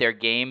want their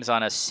games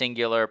on a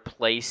singular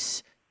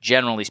place,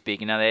 generally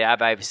speaking. Now, they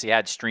have obviously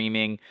had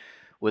streaming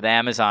with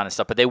Amazon and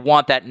stuff, but they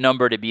want that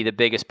number to be the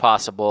biggest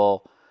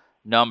possible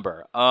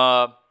number.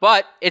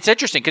 But it's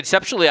interesting.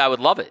 Conceptually, I would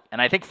love it,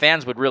 and I think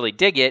fans would really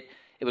dig it.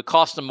 It would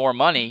cost them more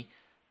money,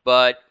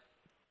 but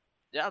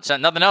it's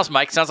nothing else,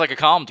 Mike. Sounds like a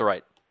column to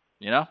write,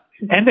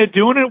 And they're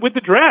doing it with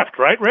the draft,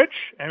 right, Rich?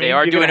 They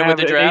are doing it with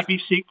the draft.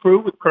 ABC crew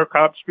with Kirk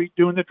Herbstreit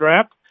doing the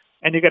draft,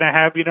 and you're going to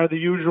have, the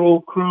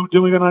usual crew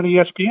doing it on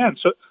ESPN.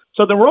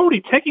 So they're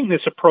already taking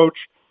this approach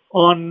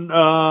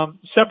on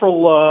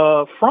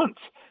several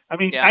fronts. I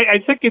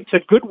think it's a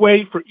good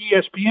way for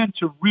ESPN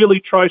to really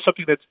try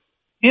something that's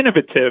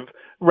innovative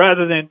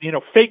rather than,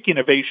 fake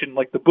innovation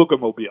like the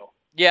Boogermobile.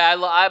 Yeah, I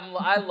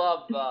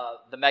love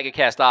the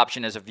megacast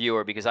option as a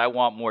viewer because I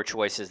want more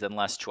choices than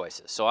less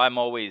choices. So I'm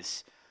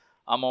always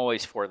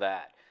for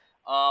that.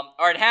 All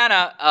right,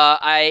 Hannah,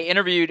 I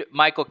interviewed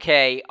Michael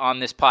Kay on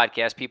this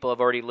podcast. People have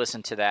already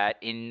listened to that.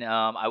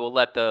 I will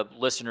let the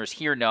listeners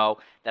here know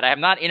that I have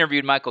not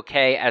interviewed Michael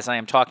Kay as I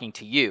am talking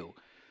to you.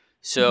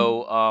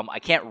 So I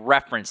can't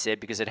reference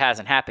it because it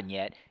hasn't happened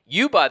yet.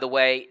 You, by the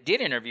way,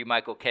 did interview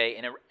Michael Kay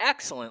in an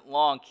excellent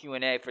long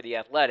Q&A for The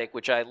Athletic,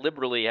 which I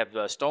liberally have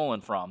stolen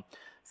from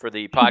for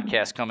the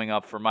podcast coming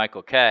up for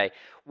Michael Kay.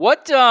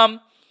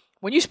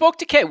 When you spoke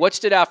to Kay, what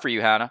stood out for you,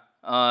 Hannah?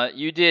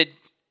 You did,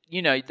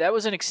 that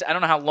was I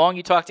don't know how long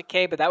you talked to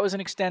Kay, but that was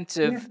an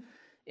extensive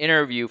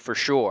interview for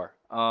sure.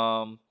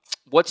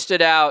 What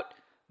stood out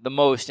the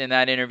most in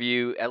that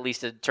interview, at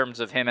least in terms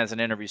of him as an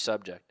interview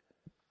subject?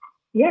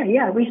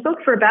 Yeah. We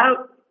spoke for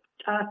about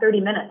 30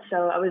 minutes.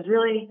 So I was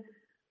really,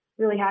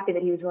 really happy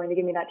that he was willing to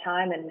give me that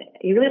time. And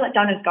he really let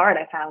down his guard,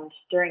 I found,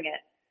 during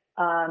it.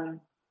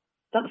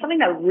 Something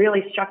that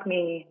really struck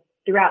me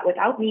throughout,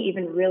 without me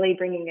even really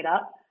bringing it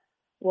up,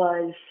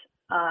 was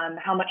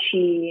how much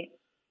he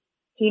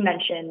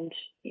mentioned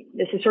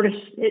it's sort of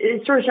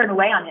starting to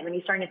weigh on him, and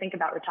he's starting to think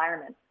about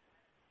retirement.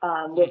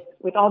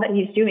 With all that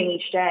he's doing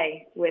each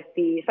day,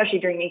 especially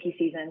during Yankee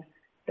season,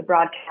 the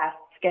broadcasts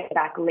get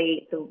back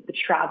late, the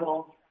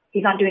travel.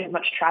 He's not doing as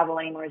much travel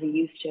anymore as he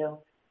used to.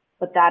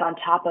 But that on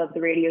top of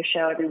the radio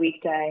show every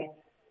weekday,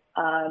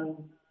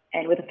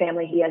 and with the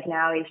family he has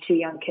now, he has 2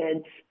 young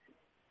kids.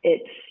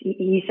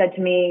 He said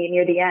to me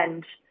near the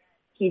end,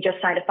 he just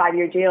signed a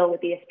 5-year deal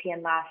with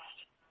ESPN last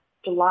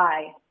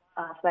July,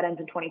 so that ends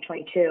in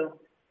 2022.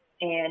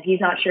 And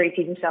he's not sure he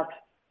sees himself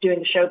doing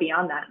the show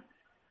beyond that.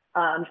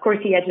 Of course,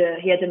 he had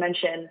to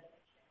mention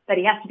that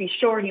he has to be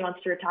sure he wants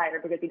to retire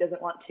because he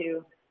doesn't want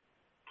to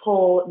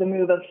pull the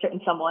move of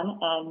certain someone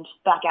and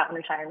back out in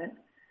retirement.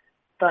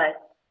 But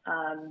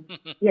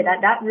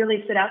that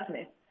really stood out to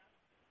me.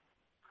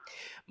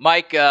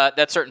 Mike,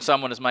 that certain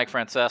someone is Mike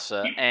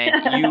Francesa,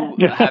 and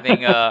you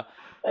having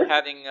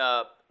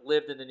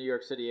lived in the New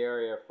York City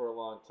area for a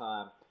long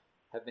time,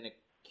 have been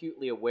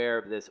acutely aware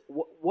of this.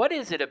 What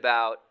is it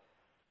about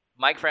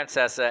Mike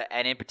Francesa,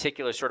 and in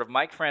particular sort of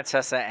Mike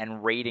Francesa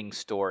and rating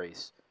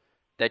stories,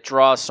 that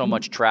draws so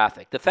much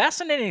traffic? The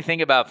fascinating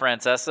thing about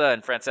Francesa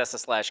and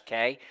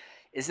Francesa/K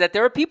is that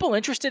there are people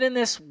interested in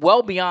this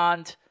well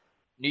beyond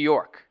New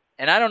York.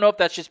 And I don't know if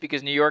that's just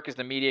because New York is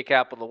the media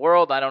capital of the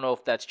world. I don't know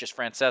if that's just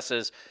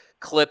Francesa's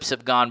clips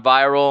have gone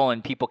viral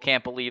and people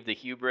can't believe the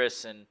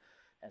hubris and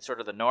and sort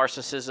of the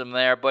narcissism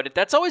there. But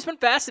that's always been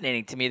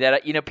fascinating to me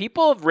that,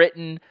 people have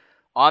written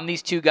on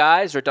these two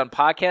guys or done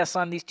podcasts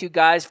on these two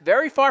guys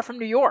very far from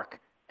New York,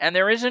 and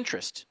there is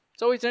interest.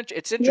 It's always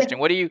it's interesting.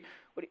 Yeah.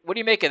 What do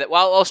you make of that?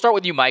 Well, I'll start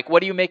with you, Mike.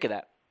 What do you make of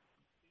that?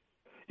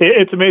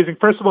 It's amazing.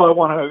 First of all, I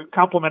want to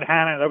compliment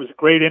Hannah. That was a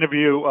great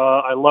interview.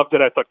 I loved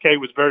it. I thought Kay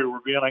was very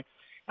revealing.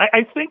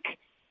 I think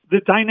the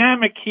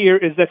dynamic here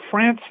is that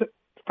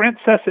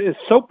Francesa is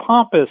so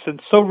pompous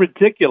and so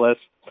ridiculous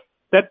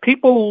that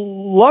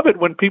people love it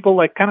when people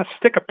like kind of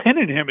stick a pin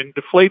in him and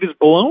deflate his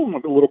balloon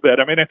a little bit.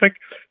 I mean, I think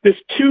there's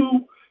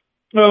two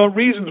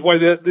reasons why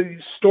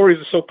these stories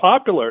are so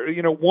popular.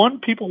 One,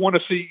 people want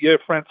to see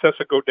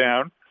Francesa go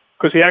down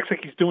because he acts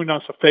like he's doing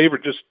us a favor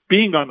just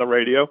being on the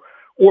radio.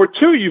 Or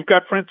two, you've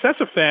got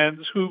Francesa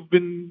fans who've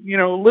been,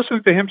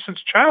 listening to him since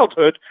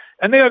childhood,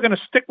 and they are going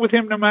to stick with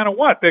him no matter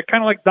what. They're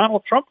kind of like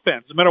Donald Trump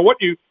fans. No matter what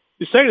you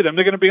say to them,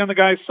 they're going to be on the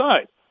guy's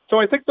side. So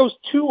I think those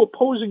two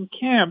opposing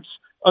camps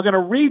are going to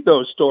read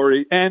those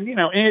stories. And,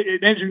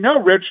 as you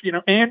know, Rich,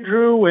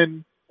 Andrew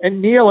and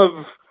Neil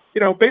have,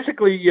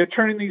 basically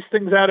turning these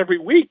things out every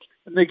week,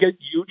 and they get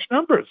huge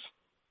numbers.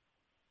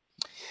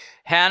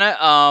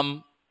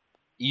 Hannah,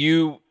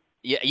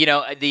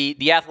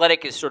 the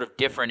Athletic is sort of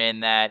different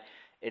in that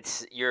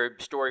your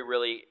story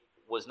really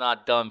was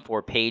not done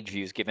for page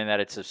views, given that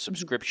it's a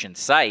subscription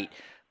site.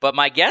 But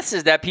my guess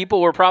is that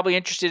people were probably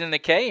interested in the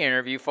Kay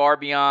interview far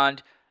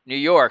beyond New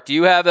York. Do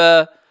you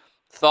have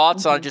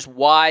thoughts on just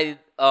why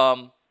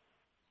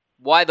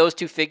those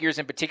two figures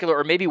in particular,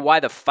 or maybe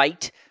why the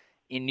fight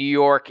in New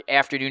York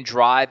afternoon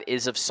drive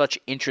is of such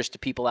interest to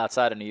people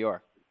outside of New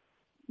York?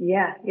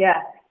 Yeah.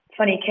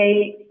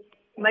 Funny,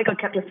 Michael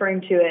kept referring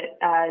to it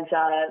as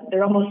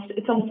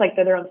it's almost like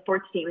they're their own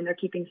sports team and they're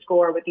keeping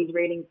score with these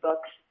ratings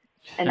books,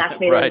 and that's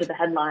made it into the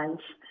headlines.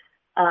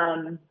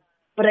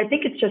 But I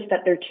think it's just that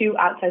they're two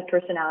outsized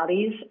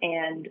personalities,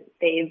 and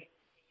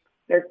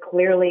they're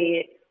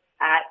clearly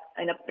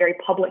in a very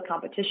public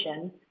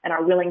competition and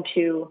are willing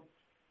to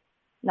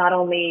not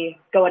only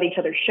go at each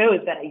other's shows,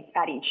 but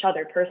at each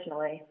other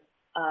personally.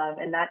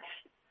 And that's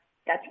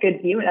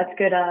good viewing. That's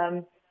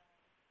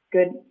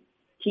good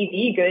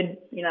TV, good,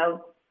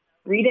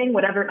 reading,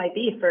 whatever it might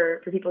be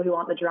for people who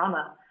want the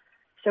drama.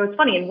 So it's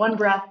funny. In one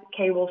breath,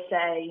 Kay will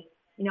say,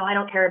 I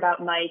don't care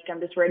about Mike. I'm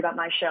just worried about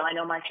my show. I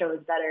know my show is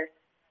better.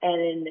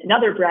 And in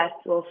another breath,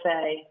 will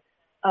say,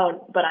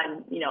 oh, but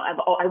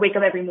I wake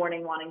up every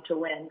morning wanting to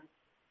win.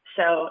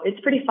 So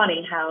it's pretty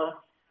funny how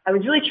I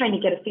was really trying to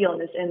get a feel in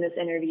this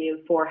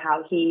interview for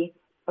how he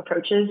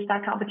approaches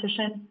that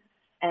competition.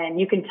 And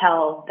you can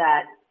tell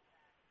that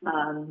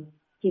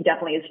he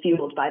definitely is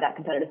fueled by that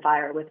competitive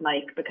fire with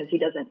Mike, because he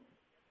doesn't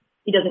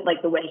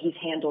like the way he's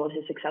handled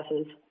his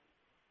successes.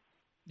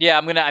 Yeah,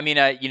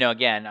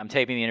 again, I'm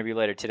taping the interview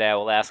later today. I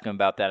will ask him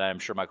about that. I'm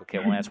sure Michael Kay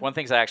will answer. One of the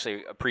things I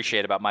actually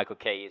appreciate about Michael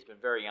Kay, he's been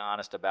very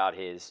honest about how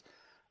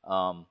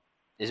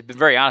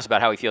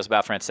he feels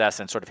about Francesa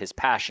and sort of his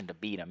passion to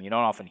beat him. You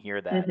don't often hear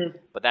that,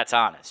 but that's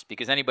honest,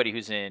 because anybody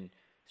who's in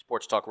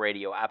sports talk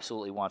radio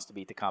absolutely wants to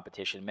beat the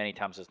competition. Many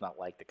times does not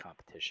like the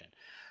competition.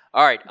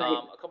 All right,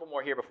 a couple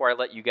more here before I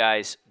let you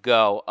guys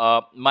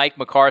go. Mike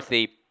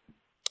McCarthy,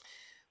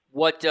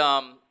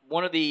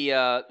 one of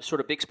the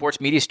sort of big sports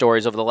media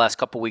stories over the last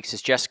couple of weeks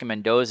is Jessica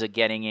Mendoza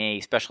getting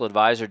a special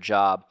advisor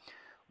job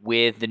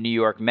with the New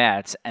York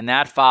Mets, and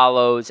that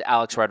follows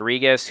Alex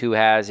Rodriguez, who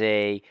has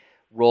a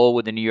role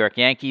with the New York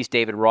Yankees.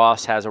 David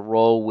Ross has a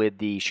role with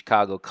the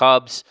Chicago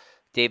Cubs.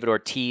 David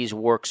Ortiz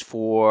works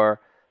for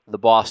the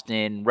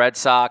Boston Red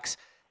Sox,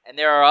 and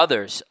there are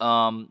others.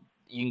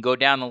 You can go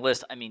down the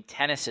list. I mean,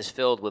 tennis is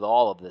filled with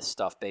all of this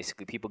stuff,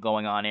 basically, people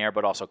going on air,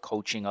 but also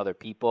coaching other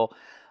people.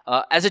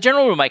 As a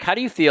general rule, Mike, how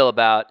do you feel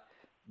about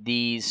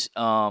these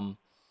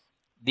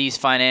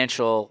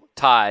financial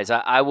ties?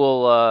 I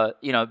will,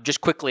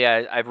 just quickly,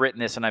 I've written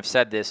this and I've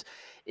said this,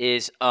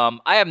 is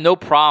I have no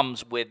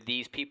problems with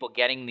these people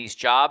getting these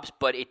jobs,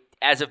 but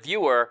as a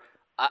viewer,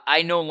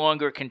 I no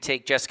longer can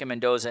take Jessica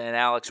Mendoza and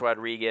Alex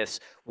Rodriguez,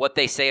 what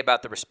they say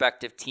about the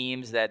respective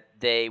teams that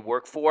they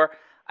work for.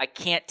 I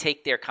can't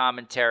take their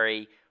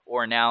commentary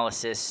or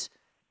analysis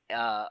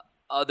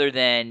other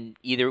than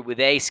either with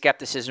A,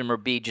 skepticism, or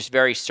B, just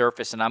very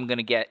surface, and I'm going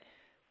to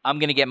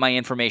get my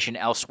information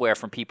elsewhere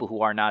from people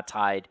who are not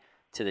tied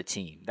to the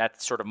team.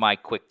 That's sort of my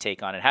quick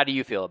take on it. How do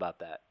you feel about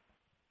that?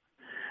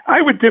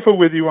 I would differ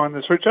with you on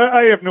this, Rich.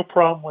 I have no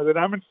problem with it.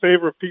 I'm in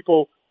favor of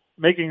people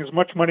making as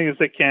much money as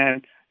they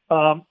can.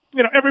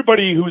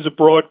 Everybody who's a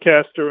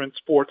broadcaster in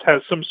sports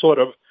has some sort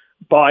of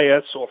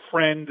bias or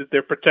friend that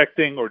they're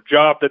protecting or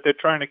job that they're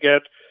trying to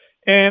get.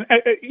 And, as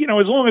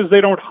long as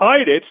they don't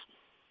hide it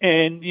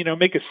and,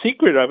 make a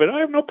secret of it, I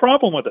have no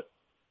problem with it.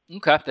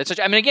 Okay.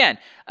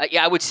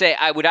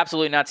 I would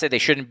absolutely not say they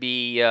shouldn't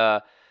be,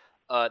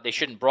 they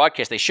shouldn't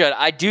broadcast. They should.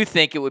 I do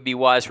think it would be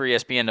wise for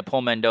ESPN to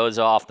pull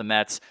Mendoza off the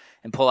Mets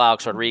and pull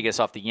Alex Rodriguez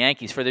off the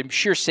Yankees for the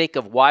sheer sake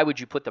of why would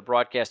you put the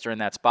broadcaster in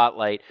that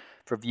spotlight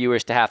for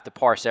viewers to have to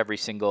parse every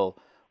single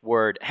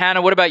word.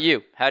 Hannah, what about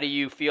you? How do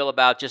you feel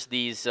about just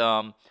these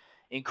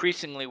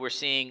increasingly we're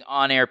seeing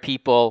on-air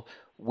people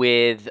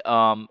with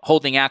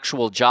holding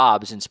actual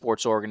jobs in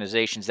sports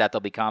organizations that they'll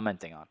be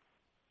commenting on?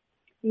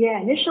 Yeah,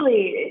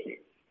 initially,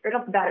 right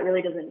off the bat, it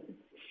really doesn't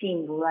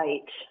seem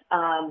right.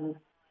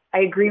 I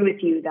agree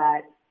with you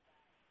that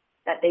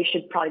they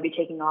should probably be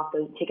taking off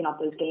those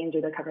games,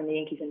 or they're covering the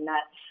Yankees and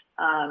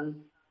Mets.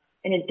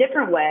 In a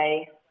different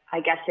way, I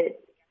guess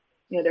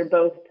they're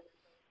both,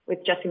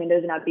 with Jessica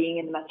Mendoza now being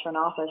in the Mets front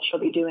office, she'll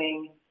be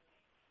doing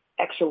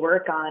extra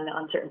work on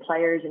certain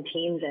players and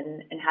teams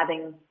and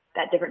having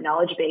that different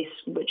knowledge base,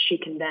 which she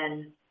can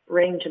then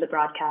bring to the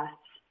broadcasts,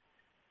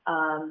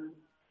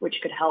 which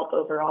could help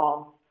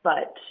overall.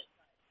 But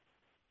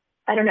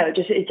I don't know,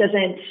 it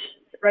doesn't,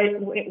 right?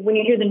 When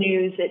you hear the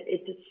news,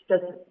 it just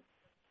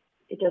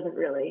doesn't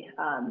really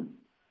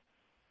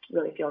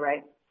feel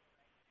right.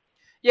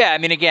 Yeah, I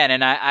mean, again,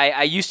 and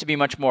I used to be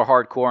much more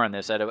hardcore on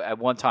this. At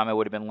one time, I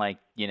would have been like,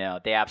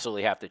 they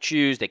absolutely have to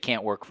choose. They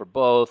can't work for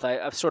both.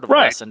 I've sort of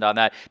lessened on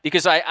that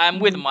because I'm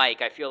with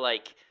Mike. I feel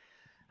like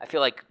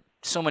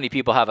so many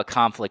people have a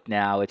conflict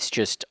now. It's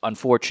just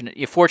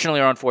unfortunate. Fortunately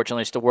or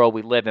unfortunately, it's the world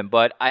we live in.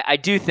 But I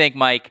do think,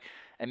 Mike,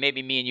 and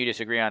maybe me and you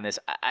disagree on this,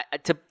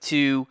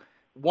 to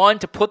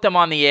put them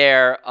on the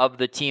air of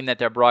the team that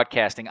they're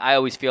broadcasting, I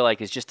always feel like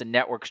is just the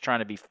networks trying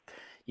to be,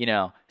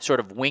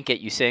 sort of wink at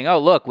you saying, oh,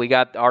 look, we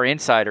got our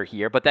insider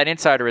here. But that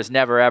insider is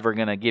never, ever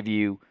going to give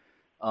you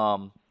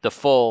the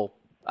full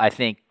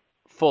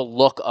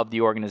look of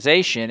the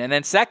organization. And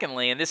then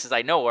secondly, and this is,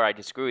 I know where I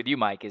disagree with you,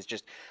 Mike, is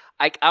just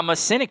I'm a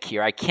cynic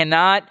here.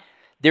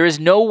 There is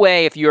no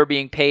way if you're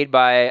being paid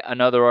by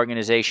another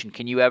organization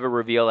can you ever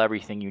reveal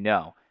everything you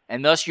know.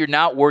 And thus you're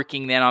not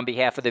working then on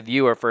behalf of the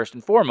viewer first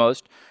and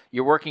foremost.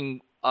 You're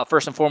working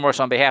first and foremost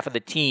on behalf of the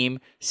team,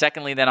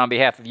 secondly then on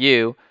behalf of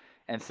you,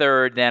 and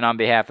third then on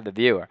behalf of the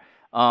viewer.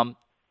 At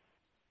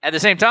the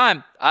same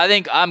time, I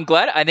think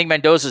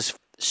Mendoza's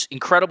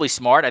incredibly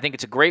smart. I think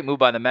it's a great move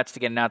by the Mets to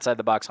get an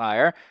outside-the-box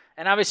hire.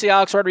 And obviously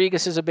Alex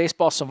Rodriguez is a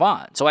baseball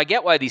savant. So I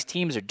get why these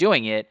teams are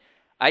doing it.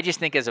 I just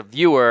think as a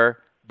viewer,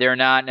 they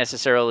don't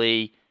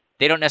necessarily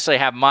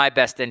have my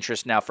best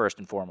interest now first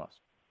and foremost.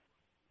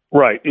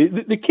 Right.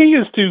 The key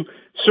is to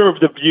serve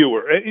the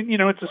viewer.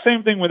 It's the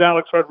same thing with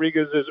Alex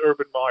Rodriguez as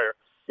Urban Meyer.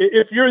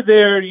 If you're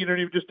there,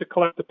 just to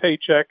collect the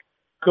paycheck,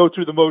 go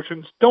through the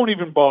motions, don't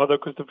even bother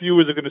because the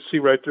viewers are going to see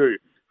right through you.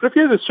 But if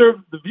you're there to serve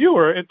the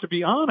viewer and to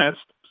be honest,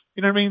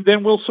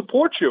 then we'll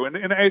support you.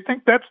 And I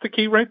think that's the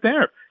key right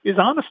there is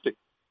honesty.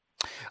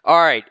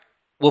 All right.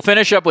 We'll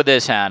finish up with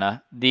this,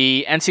 Hannah.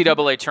 The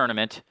NCAA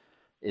tournament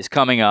is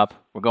coming up.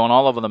 We're going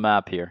all over the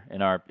map here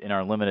in our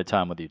limited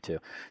time with you two.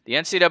 The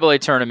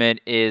NCAA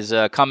tournament is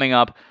coming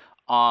up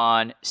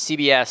on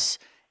CBS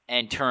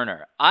and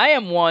Turner. I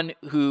am one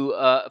who,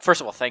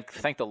 first of all,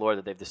 thank the Lord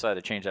that they've decided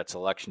to change that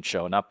selection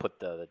show and not put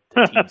the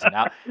teams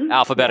in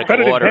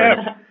alphabetical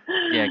order.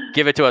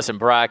 Give it to us in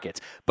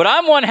brackets. But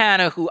I'm one,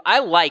 Hannah, who I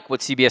like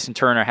what CBS and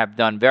Turner have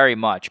done very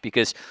much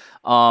because,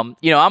 I'm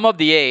of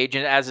the age,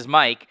 and as is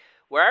Mike,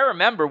 where I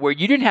remember where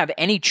you didn't have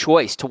any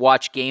choice to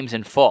watch games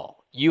in full.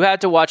 You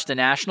had to watch the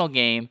national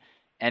game,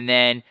 and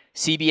then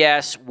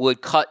CBS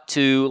would cut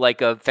to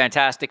like a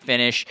fantastic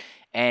finish,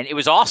 and it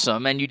was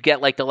awesome, and you'd get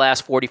like the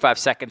last 45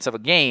 seconds of a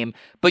game,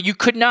 but you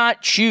could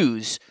not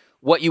choose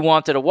what you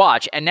wanted to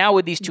watch. And now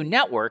with these two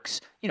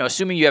networks,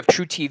 assuming you have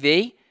True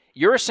TV,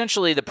 you're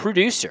essentially the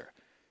producer,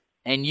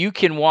 and you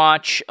can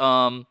watch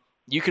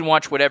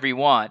whatever you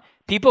want.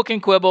 People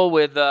can quibble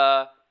with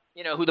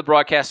who the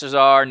broadcasters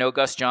are, no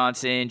Gus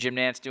Johnson, Jim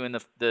Nantz doing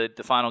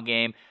the final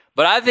game.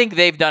 But I think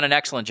they've done an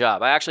excellent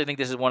job. I actually think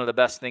this is one of the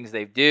best things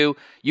they do.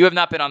 You have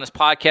not been on this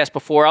podcast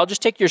before. I'll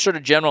just take your sort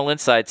of general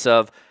insights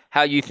of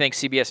how you think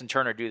CBS and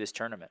Turner do this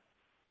tournament.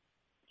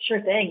 Sure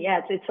thing.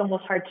 Yeah, it's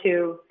almost hard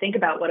to think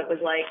about what it was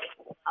like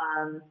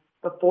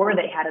before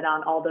they had it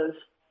on all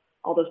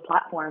those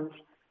platforms.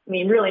 I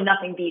mean, really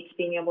nothing beats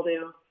being able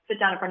to sit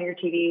down in front of your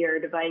TV or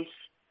device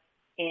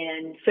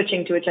and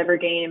switching to whichever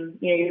game.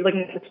 You're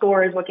looking at the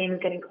scores, what game is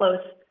getting close,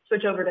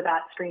 switch over to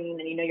that screen,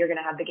 and you're going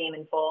to have the game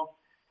in full.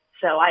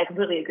 So I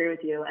completely agree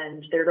with you,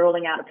 and they're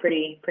rolling out a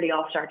pretty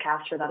all-star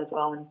cast for that as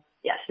well. And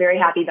yes, very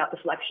happy about the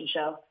selection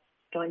show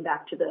going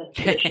back to the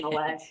traditional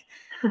way.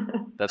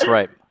 That's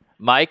right.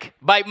 Mike,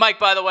 by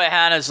the way,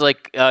 Hannah's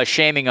like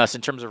shaming us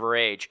in terms of her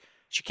age.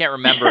 She can't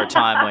remember a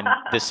time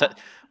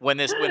when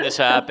this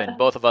happened.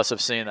 Both of us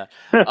have seen that.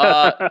 You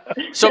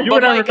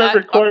and I remember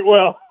it quite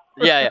well.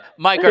 Yeah.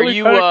 Mike, are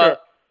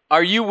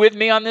you with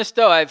me on this,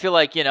 though? I feel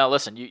like,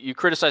 listen, you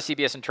criticize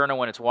CBS and Turner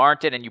when it's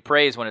warranted, and you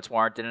praise when it's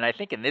warranted. And I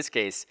think in this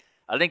case,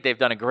 I think they've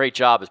done a great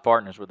job as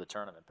partners with the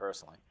tournament,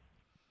 personally.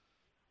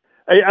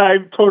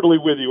 I'm totally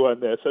with you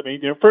on this. I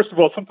mean, first of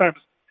all, sometimes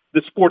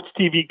the sports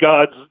TV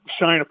gods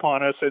shine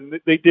upon us,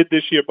 and they did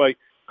this year by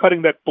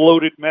cutting that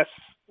bloated mess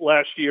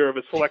last year of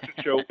a selection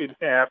show in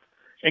half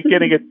and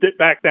getting it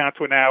back down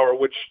to an hour,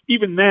 which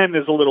even then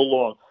is a little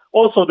long.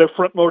 Also, they're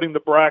front-loading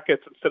the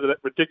brackets instead of that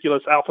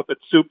ridiculous alphabet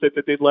soup that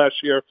they did last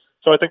year.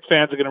 So I think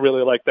fans are going to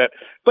really like that.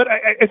 But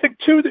I think,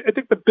 too,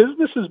 the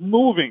business is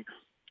moving.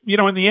 you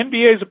know, and the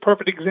NBA is a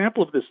perfect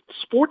example of this.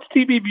 Sports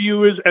TV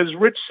viewers, as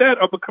Rich said,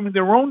 are becoming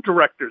their own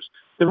directors,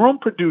 their own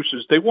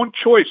producers. They want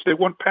choice. They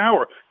want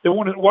power. They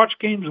want to watch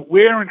games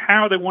where and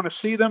how they want to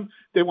see them.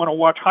 They want to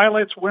watch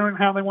highlights where and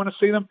how they want to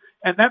see them.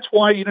 And that's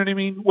why, you know what I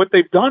mean, what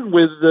they've done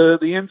with the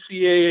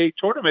NCAA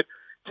tournament,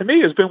 to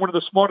me, has been one of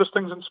the smartest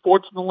things in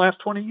sports in the last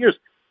 20 years.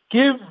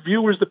 Give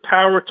viewers the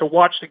power to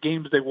watch the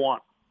games they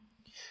want.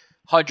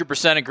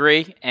 100%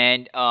 agree.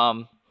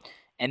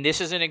 And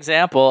this is an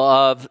example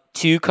of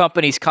two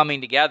companies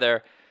coming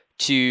together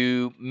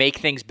to make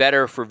things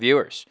better for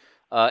viewers.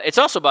 It's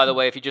also, by the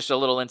way, if you just a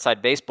little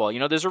inside baseball, you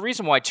know, there's a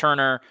reason why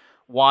Turner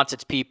wants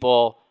its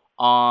people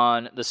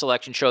on the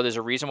selection show. There's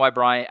a reason why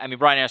Brian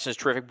Anderson is a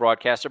terrific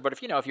broadcaster, but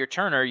if you're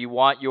Turner, you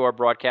want your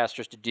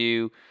broadcasters to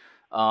do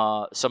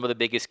some of the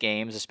biggest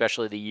games,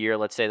 especially the year,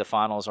 let's say the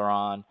finals are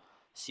on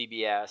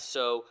CBS.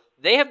 So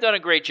they have done a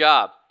great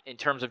job in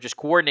terms of just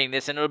coordinating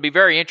this, and it'll be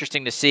very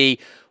interesting to see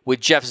with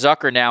Jeff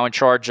Zucker now in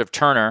charge of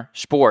Turner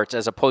Sports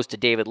as opposed to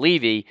David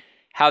Levy,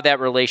 how that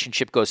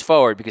relationship goes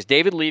forward, because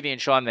David Levy and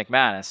Sean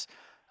McManus,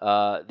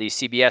 the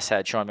CBS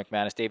head, Sean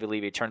McManus, David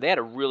Levy at Turner, they had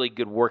a really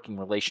good working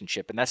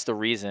relationship, and that's the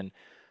reason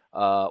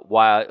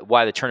why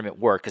the tournament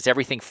worked, because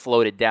everything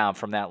floated down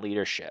from that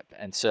leadership.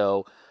 And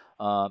so,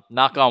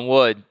 knock on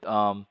wood,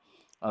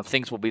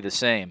 things will be the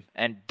same.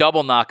 And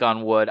double knock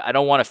on wood, I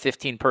don't want a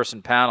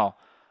 15-person panel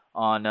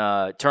on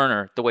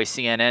Turner the way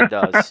CNN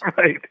does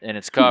right. in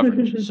its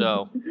coverage.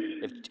 So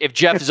if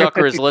Jeff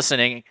Zucker is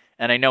listening,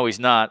 and I know he's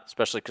not,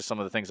 especially because some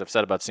of the things I've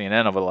said about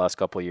CNN over the last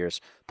couple of years,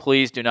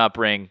 please do not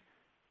bring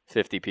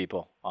 50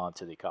 people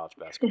onto the college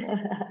basketball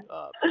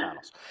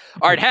panels.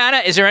 All right, Hannah,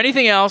 is there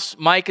anything else?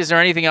 Mike, is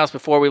there anything else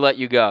before we let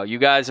you go? You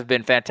guys have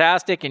been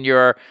fantastic in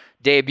your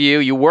debut.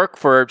 You work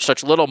for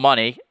such little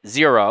money,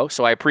 zero,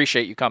 so I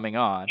appreciate you coming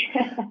on.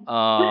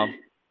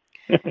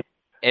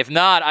 If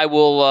not, I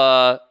will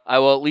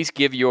at least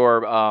give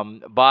your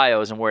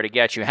bios and where to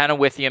get you. Hannah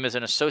Withiam is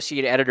an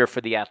associate editor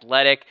for The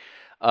Athletic.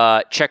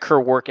 Check her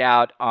work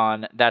out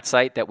on that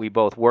site that we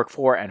both work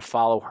for and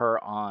follow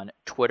her on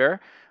Twitter.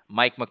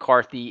 Mike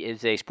McCarthy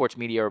is a sports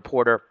media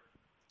reporter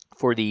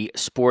for the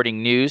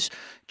Sporting News.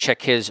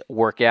 Check his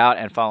work out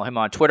and follow him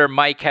on Twitter.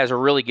 Mike has a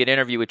really good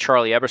interview with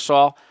Charlie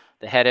Ebersol,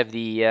 the head of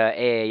the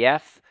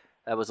AAF.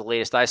 That was the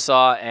latest I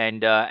saw.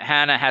 And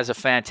Hannah has a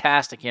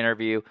fantastic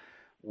interview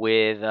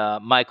with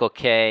Michael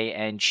Kay,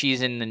 and she's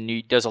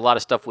does a lot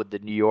of stuff with the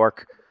New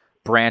York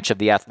branch of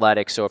The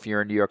Athletic. So if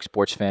you're a New York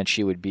sports fan,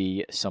 she would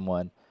be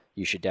someone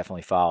you should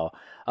definitely follow.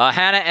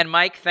 Hannah and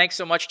Mike, thanks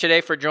so much today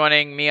for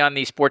joining me on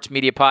the Sports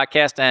Media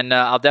Podcast, and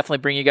I'll definitely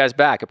bring you guys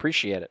back.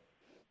 Appreciate it.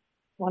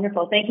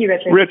 Wonderful. Thank you,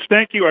 Richard. Rich,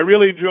 thank you. I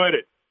really enjoyed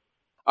it.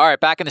 All right,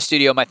 back in the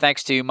studio. My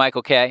thanks to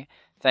Michael Kay.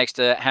 Thanks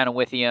to Hannah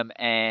Withiam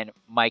and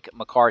Mike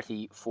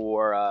McCarthy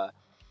for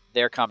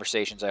their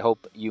conversations. I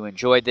hope you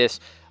enjoyed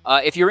this.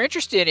 If you're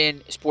interested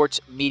in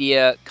sports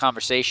media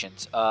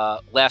conversations,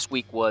 last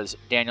week was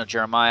Daniel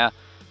Jeremiah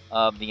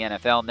of the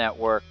NFL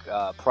Network.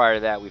 Prior to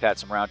that, we've had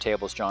some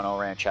roundtables, John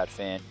Oran, Chad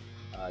Finn,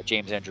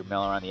 James Andrew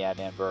Miller on the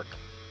Adnan Burke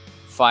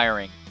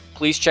firing.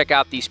 Please check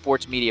out the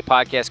Sports Media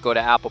Podcast. Go to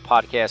Apple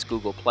Podcasts,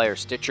 Google Play, or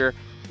Stitcher.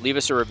 Leave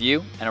us a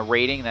review and a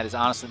rating. That is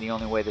honestly the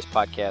only way this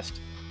podcast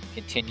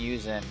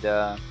continues, and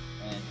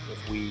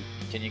if we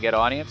continue to get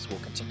audience, we'll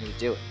continue to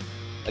do it.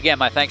 Again,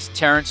 my thanks to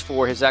Terrence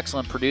for his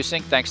excellent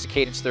producing. Thanks to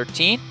Cadence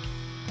 13,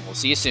 and we'll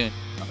see you soon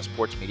on the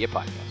Sports Media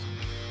Podcast.